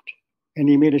script, and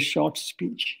he made a short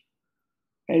speech.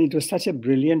 And it was such a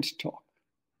brilliant talk.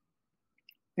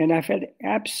 And I felt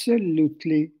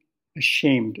absolutely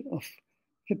ashamed of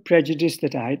the prejudice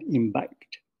that I had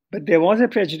imbibed. But there was a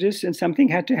prejudice, and something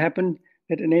had to happen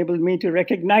that enabled me to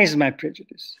recognize my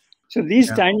prejudice. So these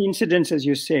tiny incidents, as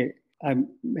you say, I'm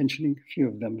mentioning a few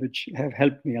of them, which have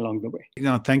helped me along the way.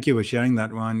 Thank you for sharing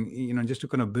that one. Just to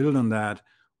kind of build on that,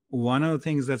 one of the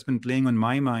things that's been playing on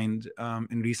my mind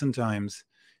in recent times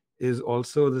is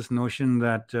also this notion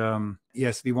that,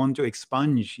 yes, we want to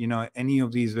expunge, any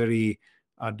of these very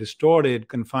distorted,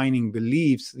 confining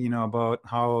beliefs, about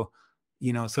how,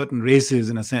 certain races,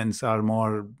 in a sense, are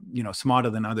more, smarter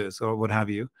than others or what have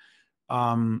you.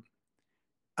 And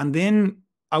then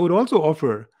I would also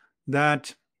offer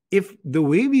that if the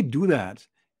way we do that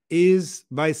is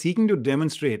by seeking to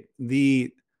demonstrate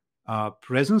the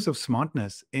presence of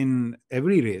smartness in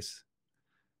every race,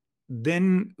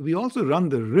 then we also run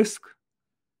the risk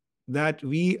that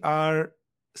we are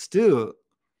still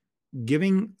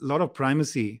giving a lot of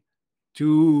primacy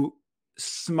to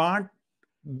smart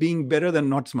being better than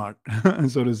not smart,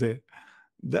 so to say.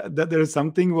 That there is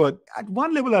something what, at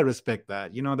one level, I respect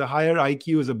that. The higher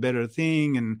IQ is a better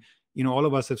thing, and all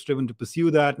of us have striven to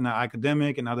pursue that in our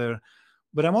academic and other.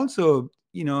 But I'm also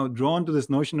drawn to this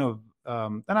notion of,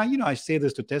 and I say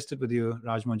this to test it with you,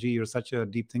 Rajmohanji. You're such a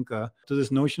deep thinker. To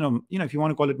this notion of, if you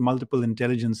want to call it multiple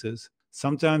intelligences.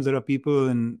 Sometimes there are people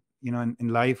in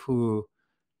life who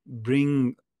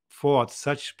bring forth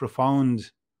such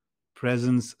profound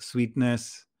presence,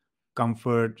 sweetness,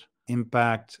 comfort,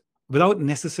 impact, without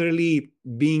necessarily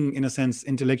being, in a sense,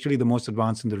 intellectually the most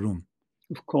advanced in the room.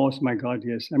 Of course, my God,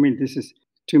 yes. I mean, this is,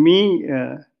 to me,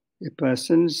 a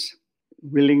person's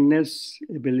willingness,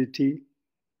 ability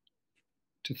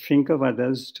to think of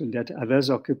others, to let others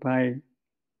occupy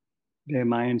their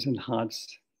minds and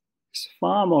hearts is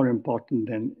far more important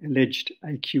than alleged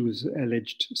IQs,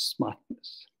 alleged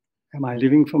smartness. Am I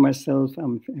living for myself?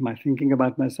 Am I thinking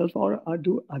about myself? Or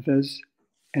do others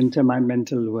enter my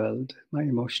mental world, my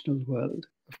emotional world?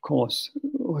 Of course,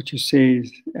 what you say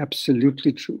is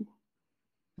absolutely true.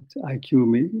 IQ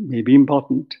may be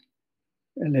important,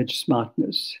 alleged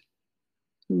smartness.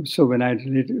 So when I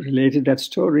related that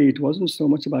story, it wasn't so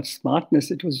much about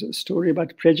smartness, it was a story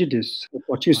about prejudice.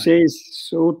 What you say is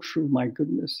so true, my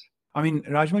goodness. I mean,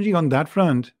 Rajmohanji, on that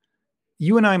front,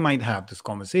 you and I might have this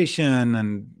conversation,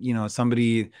 and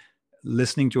somebody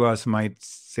listening to us might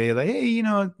say that, hey,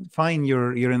 fine,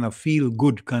 you're in a feel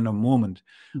good kind of moment,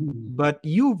 but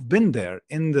you've been there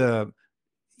in the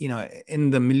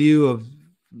milieu of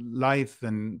life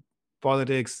and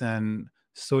politics and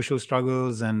social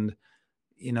struggles and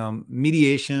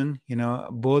mediation,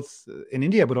 both in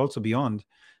India but also beyond.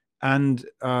 And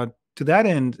to that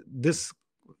end, this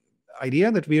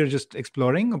idea that we are just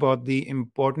exploring about the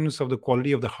importance of the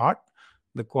quality of the heart,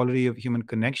 the quality of human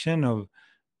connection, of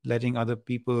letting other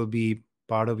people be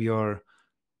part of your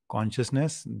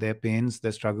consciousness, their pains,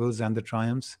 their struggles, and the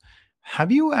triumphs.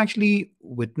 Have you actually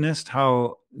witnessed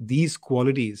how these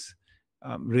qualities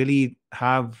really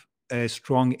have a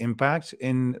strong impact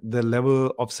in the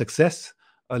level of success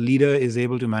a leader is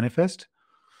able to manifest?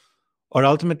 Or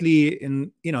ultimately,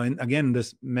 again,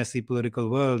 this messy political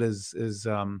world is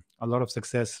a lot of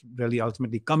success really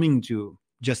ultimately coming to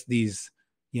just these,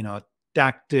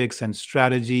 tactics and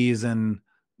strategies and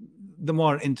the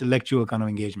more intellectual kind of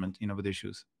engagement, with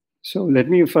issues. So let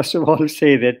me first of all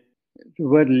say that the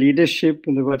word leadership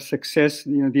and the word success,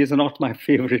 these are not my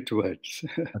favorite words.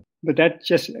 But that's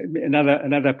just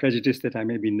another prejudice that I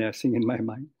may be nursing in my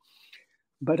mind.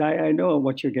 But I know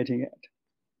what you're getting at.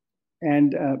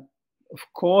 And of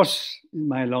course, in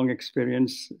my long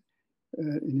experience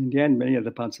in India and many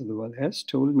other parts of the world has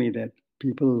told me that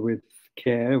people with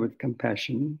care, with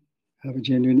compassion, have a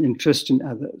genuine interest in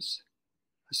others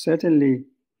are certainly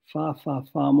far, far,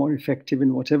 far more effective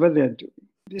in whatever they're doing.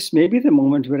 This may be the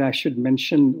moment where I should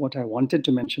mention what I wanted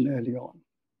to mention early on,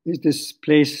 is this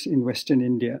place in Western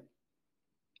India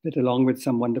that, along with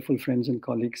some wonderful friends and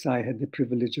colleagues, I had the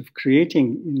privilege of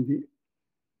creating in the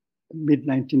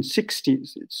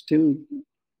mid-1960s. It's still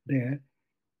there.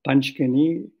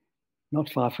 Panchgani, not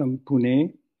far from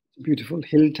Pune, a beautiful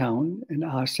hill town, and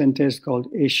our center is called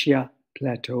Asia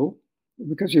Plateau,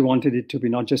 because we wanted it to be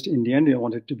not just Indian, we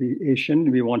wanted it to be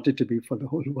Asian, we wanted it to be for the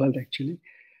whole world, actually.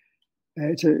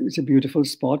 It's a beautiful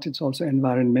spot. It's also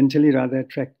environmentally rather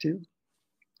attractive.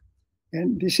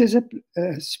 And this is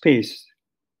a space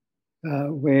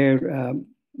where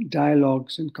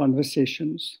dialogues and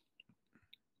conversations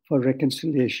for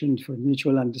reconciliation, for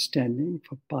mutual understanding,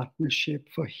 for partnership,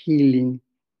 for healing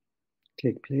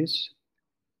take place.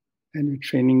 And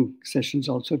training sessions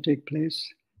also take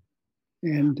place.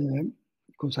 And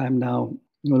of course, I'm now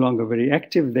no longer very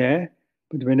active there,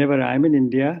 but whenever I'm in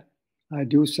India, I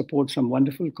do support some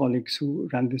wonderful colleagues who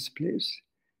run this place.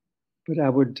 But I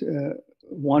would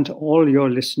want all your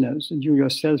listeners and you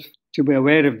yourself to be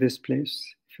aware of this place.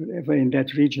 If you're ever in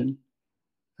that region,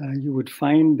 you would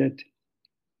find that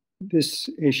this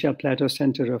Asia Plateau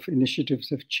Center of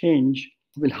Initiatives of Change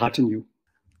will hearten you.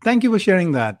 Thank you for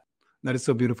sharing that. That is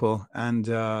so beautiful and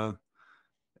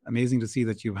amazing to see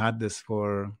that you've had this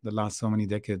for the last so many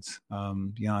decades.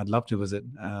 I'd love to visit.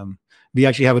 We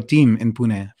actually have a team in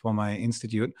Pune for my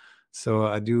institute, so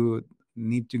I do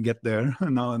need to get there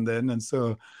now and then. And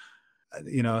so,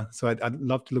 so I'd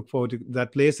love to look forward to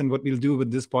that place. And what we'll do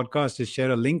with this podcast is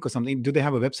share a link or something. Do they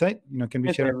have a website? Can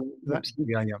we share that?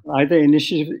 Yeah. Either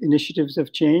Initiatives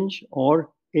of Change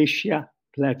or Asia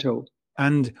Plateau.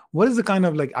 And what is the kind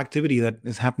of activity that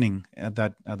is happening at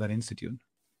that institute?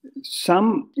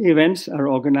 Some events are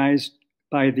organized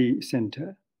by the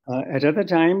center. At other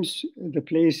times, the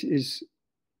place is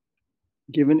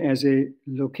given as a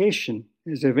location,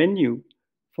 as a venue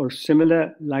for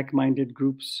similar like-minded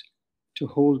groups to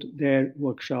hold their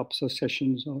workshops or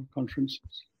sessions or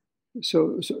conferences.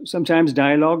 So sometimes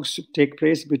dialogues take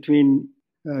place between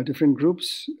different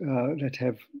groups that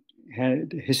have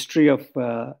had a history of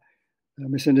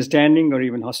misunderstanding or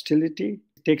even hostility.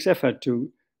 It takes effort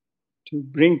to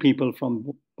bring people from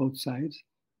both sides.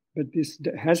 But this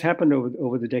has happened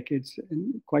over the decades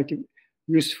and quite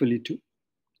usefully too,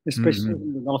 especially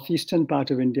in the northeastern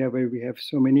part of India where we have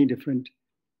so many different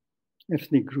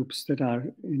ethnic groups that are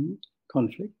in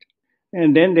conflict.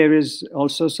 And then there is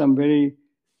also some very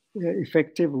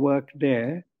effective work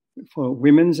there for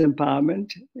women's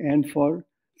empowerment and for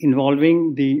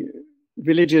involving the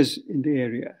villagers in the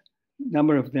area. A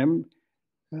number of them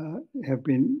have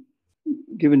been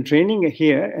given training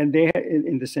here and they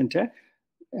in the center,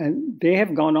 and they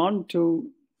have gone on to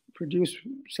produce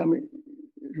some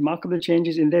remarkable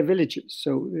changes in their villages.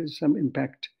 So there's some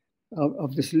impact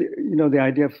of this, the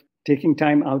idea of taking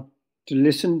time out to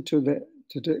listen to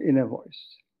the inner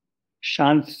voice.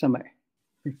 Shant samay,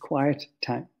 a quiet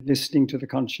time, listening to the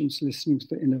conscience, listening to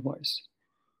the inner voice.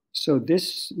 So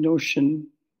this notion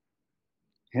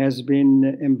has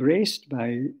been embraced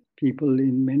by people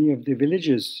in many of the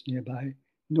villages nearby.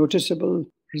 Noticeable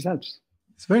results.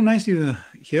 It's very nice to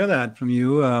hear that from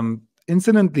you.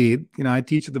 Incidentally, I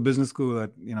teach at the business school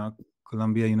at,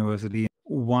 Columbia University.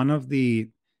 One of the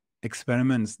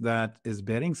experiments that is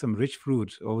bearing some rich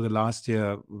fruit over the last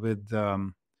year with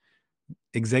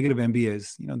executive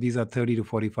MBAs, these are 30 to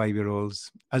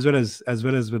 45-year-olds, as well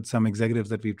as with some executives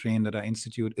that we've trained at our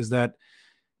institute, is that,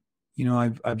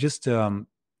 I've just,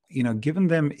 given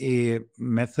them a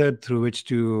method through which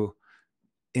to,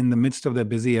 in the midst of their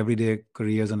busy everyday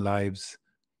careers and lives,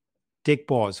 take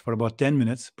pause for about 10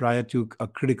 minutes prior to a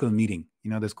critical meeting.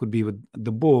 This could be with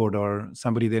the board or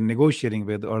somebody they're negotiating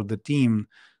with or the team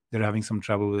they're having some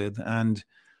trouble with. And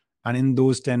in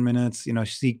those 10 minutes,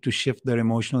 seek to shift their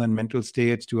emotional and mental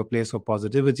states to a place of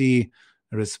positivity,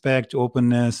 respect,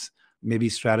 openness, maybe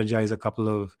strategize a couple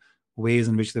of ways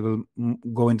in which they will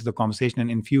go into the conversation and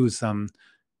infuse some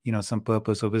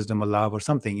purpose or wisdom or love or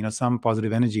something, some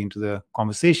positive energy into the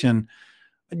conversation,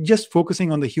 just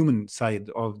focusing on the human side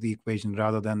of the equation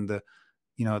rather than the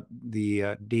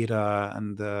data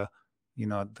and the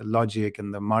logic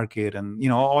and the market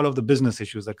and, all of the business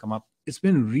issues that come up. It's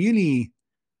been really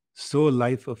so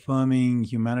life affirming,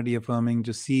 humanity affirming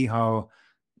to see how,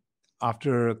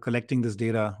 after collecting this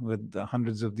data with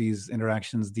hundreds of these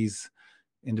interactions these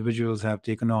individuals have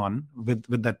taken on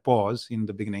with that pause in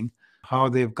the beginning, how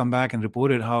they've come back and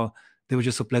reported how they were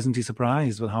just so pleasantly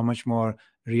surprised with how much more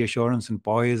reassurance and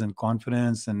poise and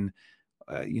confidence and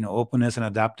openness and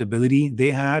adaptability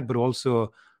they had, but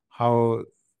also how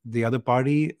the other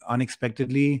party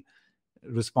unexpectedly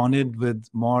responded with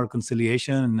more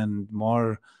conciliation and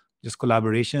more just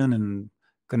collaboration and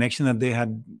connection that they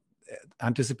had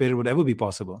anticipated would ever be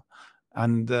possible.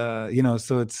 And,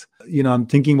 so it's, I'm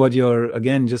thinking about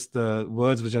just the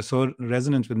words which are so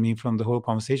resonant with me from the whole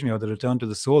conversation about the return to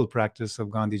the soul practice of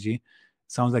Gandhiji.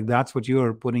 Sounds like that's what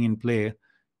you're putting in play,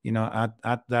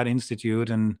 at that institute.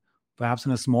 And perhaps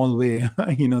in a small way,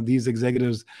 these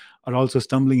executives are also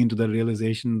stumbling into the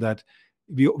realization that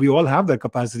we all have that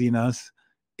capacity in us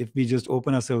if we just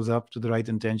open ourselves up to the right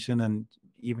intention and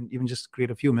even just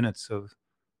create a few minutes of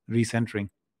recentering.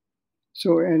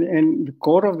 So, and the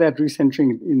core of that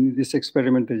recentering in this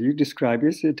experiment that you describe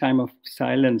is a time of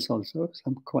silence also,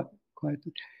 some quiet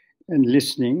and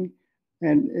listening.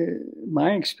 And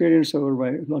my experience over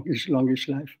my longish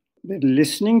life, that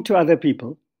listening to other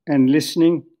people and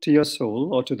listening to your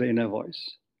soul or to the inner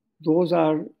voice, those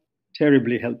are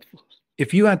terribly helpful.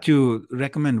 If you had to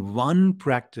recommend one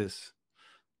practice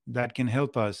that can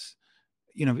help us,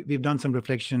 we've done some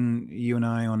reflection, you and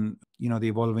I, on, the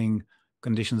evolving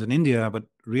conditions in India, but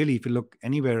really, if you look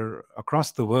anywhere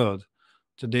across the world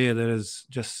today, there is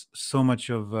just so much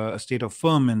of a state of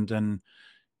ferment and,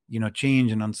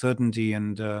 change and uncertainty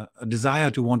and a desire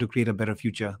to want to create a better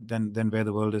future than where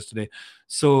the world is today.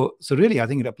 So really, I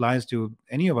think it applies to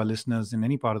any of our listeners in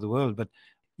any part of the world. But,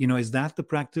 is that the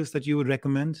practice that you would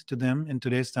recommend to them in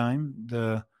today's time,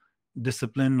 the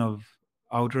discipline of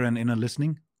outer and inner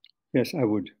listening? Yes, I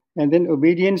would. And then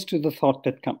obedience to the thought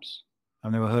that comes.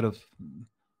 I've never heard of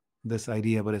this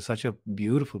idea, but it's such a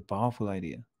beautiful, powerful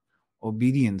idea.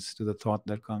 Obedience to the thought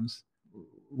that comes.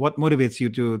 What motivates you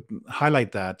to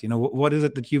highlight that? What is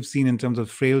it that you've seen in terms of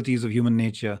frailties of human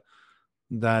nature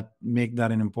that make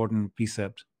that an important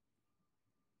precept?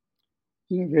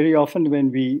 Very often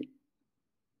when we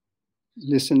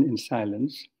listen in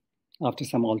silence after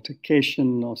some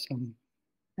altercation or some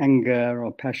anger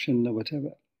or passion or whatever,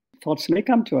 thoughts may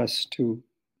come to us to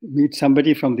meet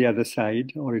somebody from the other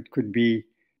side, or it could be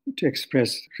to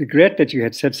express regret that you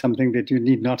had said something that you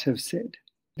need not have said.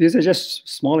 These are just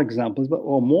small examples,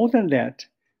 or more than that,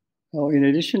 or in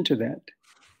addition to that,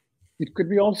 it could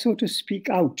be also to speak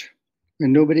out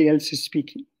when nobody else is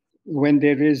speaking, when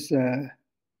there is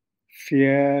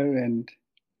fear and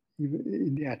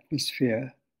in the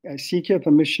atmosphere. I seek your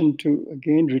permission to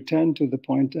again return to the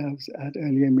point I was at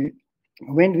earlier made.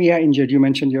 When we are injured, you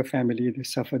mentioned your family, they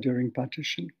suffer during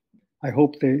partition. I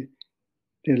hope their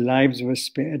lives were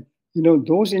spared. You know,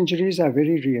 those injuries are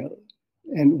very real.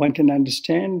 And one can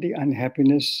understand the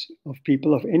unhappiness of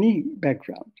people of any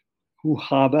background who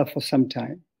harbor for some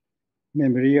time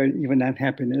memory or even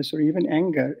unhappiness or even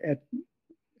anger at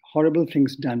horrible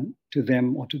things done to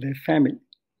them or to their family.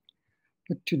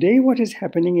 But today, what is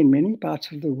happening in many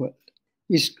parts of the world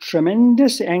is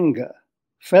tremendous anger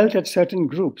felt at certain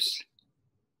groups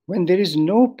when there is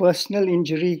no personal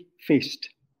injury faced,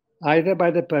 either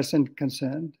by the person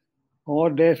concerned or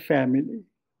their family.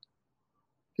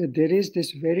 That there is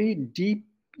this very deep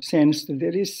sense that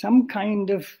there is some kind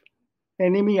of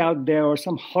enemy out there or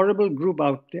some horrible group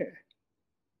out there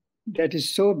that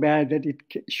is so bad that it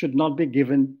should not be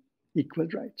given equal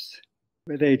rights.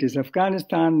 Whether it is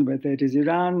Afghanistan, whether it is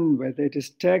Iran, whether it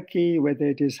is Turkey, whether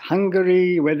it is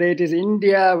Hungary, whether it is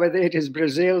India, whether it is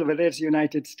Brazil, whether it's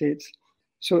United States.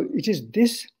 So it is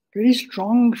this very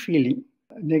strong feeling,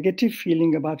 a negative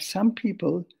feeling about some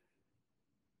people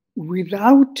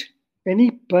without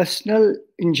any personal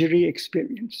injury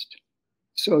experienced.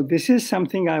 So this is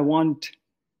something I want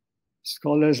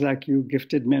scholars like you,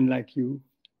 gifted men like you,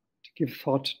 to give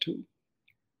thought to.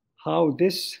 How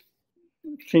this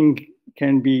thing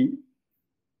can be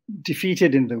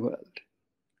defeated in the world,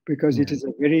 because it is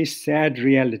a very sad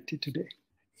reality today.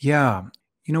 Yeah.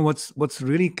 You know, what's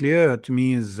really clear to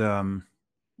me is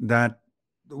that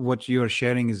what you're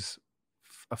sharing is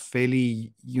a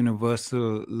fairly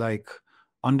universal, like,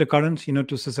 undercurrent,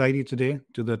 to society today,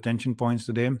 to the tension points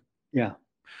today. Yeah.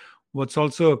 What's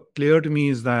also clear to me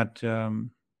is that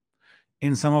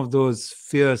in some of those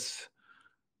fierce,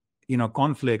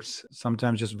 conflicts,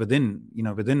 sometimes just within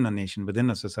a nation, within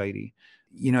a society,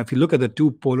 if you look at the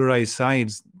two polarized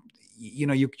sides,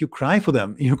 you cry for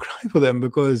them. You cry for them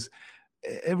because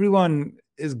everyone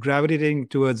is gravitating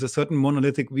towards a certain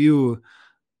monolithic view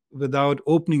without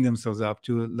opening themselves up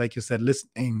to, like you said,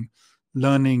 listening,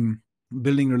 learning,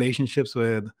 building relationships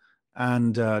with,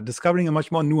 and discovering a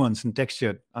much more nuanced and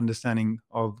textured understanding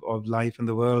of life in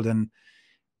the world.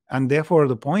 And therefore,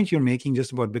 the point you're making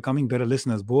just about becoming better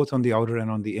listeners, both on the outer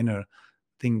and on the inner,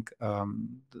 I think the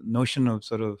notion of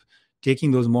sort of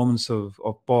taking those moments of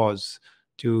pause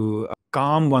to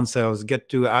calm oneself, get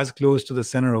to as close to the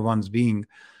center of one's being,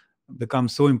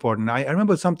 becomes so important. I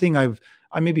remember something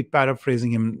I may be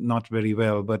paraphrasing him not very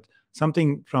well, but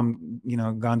something from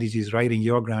Gandhiji's writing,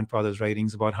 your grandfather's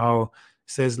writings, about how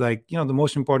says, like, the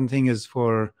most important thing is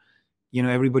for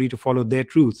everybody to follow their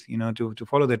truth, to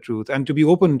follow their truth, and to be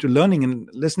open to learning and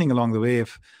listening along the way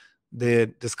if they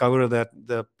discover that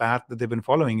the path that they've been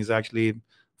following is actually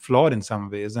flawed in some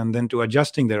ways, and then to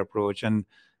adjusting their approach. And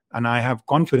I have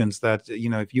confidence that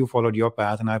if you followed your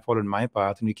path and I followed my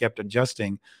path and we kept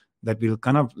adjusting, that we'll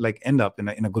kind of like end up in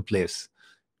a good place.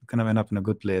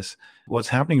 What's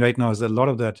happening right now is a lot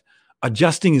of that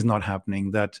adjusting is not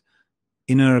happening, that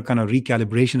inner kind of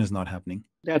recalibration is not happening.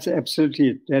 That's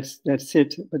absolutely it. That's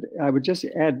it. But I would just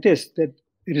add this, that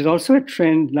it is also a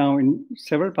trend now in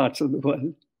several parts of the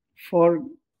world for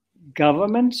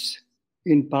governments,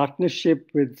 in partnership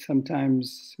with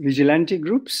sometimes vigilante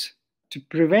groups, to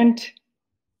prevent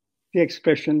the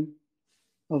expression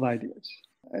of ideas.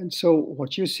 And so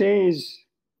what you say is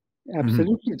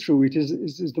absolutely true. It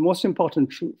is the most important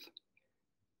truth.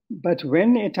 But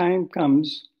when a time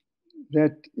comes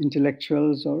that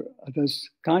intellectuals or others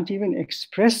can't even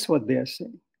express what they are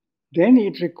saying, then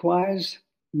it requires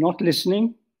not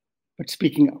listening, but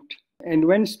speaking out. And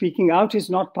when speaking out is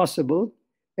not possible,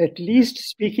 at least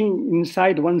speaking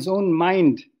inside one's own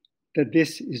mind that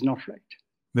this is not right.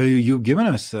 Well, you've given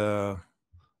us a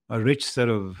rich set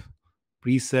of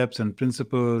precepts and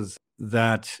principles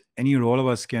that any or all of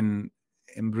us can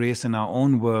embrace in our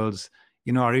own worlds.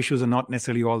 Our issues are not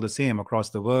necessarily all the same across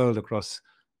the world, across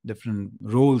different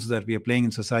roles that we are playing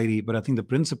in society. But I think the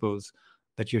principles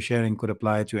that you're sharing could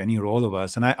apply to any or all of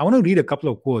us. And I want to read a couple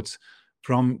of quotes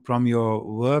from your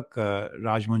work,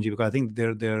 Rajmohanji, because I think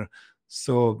they're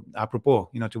so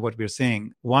apropos, to what we're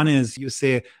saying. One is, you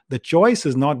say, the choice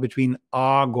is not between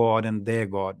our God and their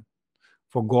God,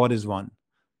 for God is one.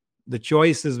 The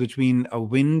choice is between a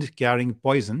wind carrying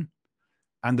poison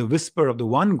and the whisper of the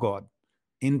one God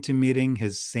intimating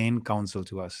his sane counsel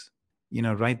to us.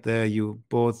 Right there, you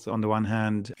both, on the one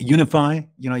hand,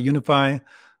 unify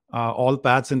all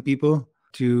paths and people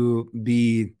to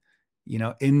be,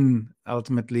 in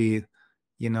ultimately,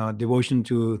 devotion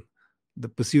to the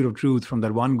pursuit of truth from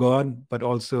that one God, but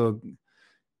also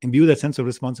imbue that sense of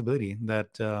responsibility that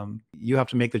you have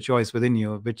to make the choice within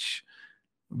you, which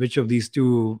of these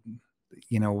two,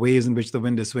 ways in which the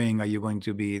wind is swaying are you going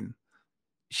to be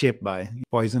shaped by?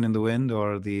 Poison in the wind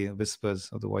or the whispers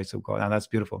of the voice of God? And that's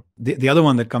beautiful. The other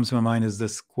one that comes to my mind is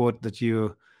this quote that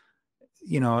you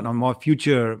on a more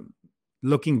future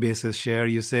looking basis share.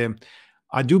 You say,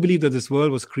 I do believe that this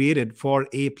world was created for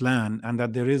a plan and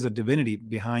that there is a divinity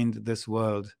behind this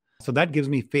world. So that gives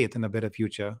me faith in a better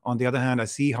future. On the other hand, I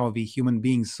see how we human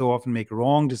beings so often make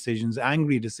wrong decisions,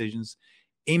 angry decisions,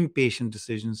 impatient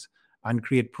decisions, and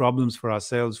create problems for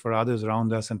ourselves, for others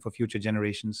around us, and for future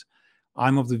generations.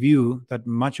 I'm of the view that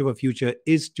much of a future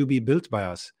is to be built by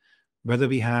us. Whether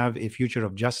we have a future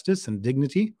of justice and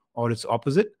dignity or its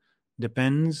opposite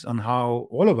depends on how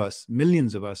all of us,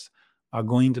 millions of us, are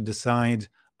going to decide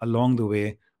along the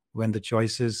way when the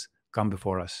choices come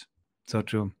before us. So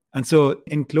true. And so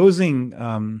in closing,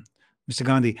 Mr.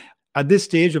 Gandhi, at this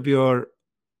stage of your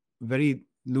very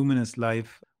luminous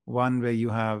life, one where you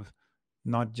have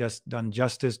not just done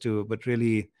justice to, but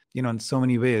really, in so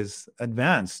many ways,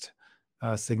 advanced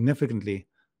significantly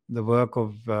the work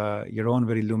of your own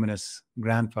very luminous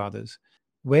grandfathers,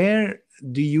 where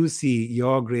do you see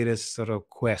your greatest sort of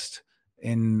quest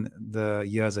in the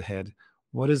years ahead?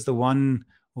 What is the one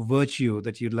virtue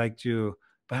that you'd like to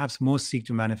perhaps most seek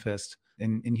to manifest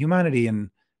in humanity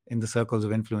and in the circles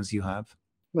of influence you have?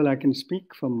 Well, I can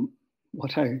speak from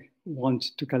what I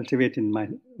want to cultivate in my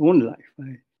own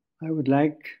life. I would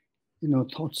like,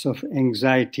 thoughts of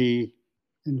anxiety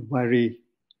and worry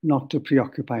not to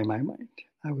preoccupy my mind.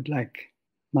 I would like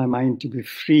my mind to be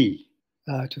free,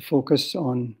 to focus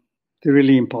on the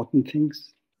really important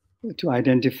things, to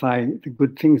identify the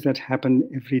good things that happen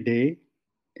every day.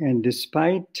 And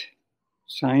despite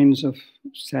signs of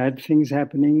sad things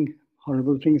happening,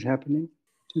 horrible things happening,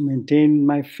 to maintain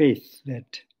my faith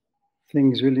that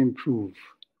things will improve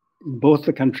in both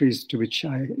the countries to which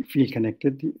I feel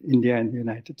connected, India and the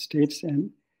United States,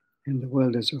 and the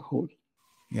world as a whole.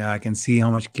 Yeah, I can see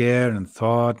how much care and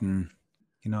thought and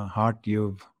heart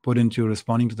you've put into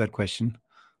responding to that question.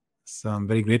 So I'm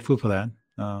very grateful for that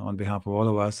on behalf of all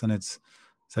of us. And it's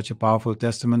such a powerful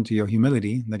testament to your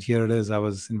humility that here it is. I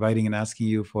was inviting and asking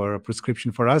you for a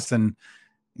prescription for us, and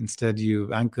instead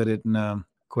you've anchored it in a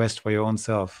quest for your own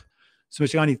self. So,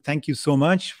 Mr. Gandhi, thank you so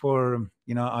much for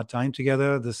our time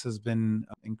together. This has been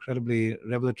incredibly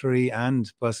revelatory and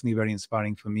personally very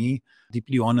inspiring for me.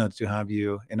 Deeply honored to have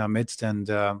you in our midst. And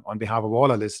on behalf of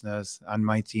all our listeners and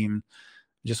my team,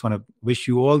 I just want to wish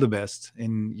you all the best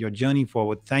in your journey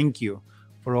forward. Thank you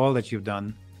for all that you've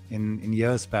done in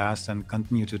years past and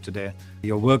continue to today.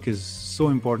 Your work is so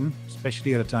important,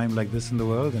 especially at a time like this in the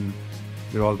world, and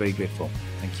we're all very grateful.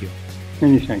 Thank you.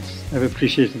 Many thanks. I've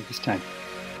appreciated this time.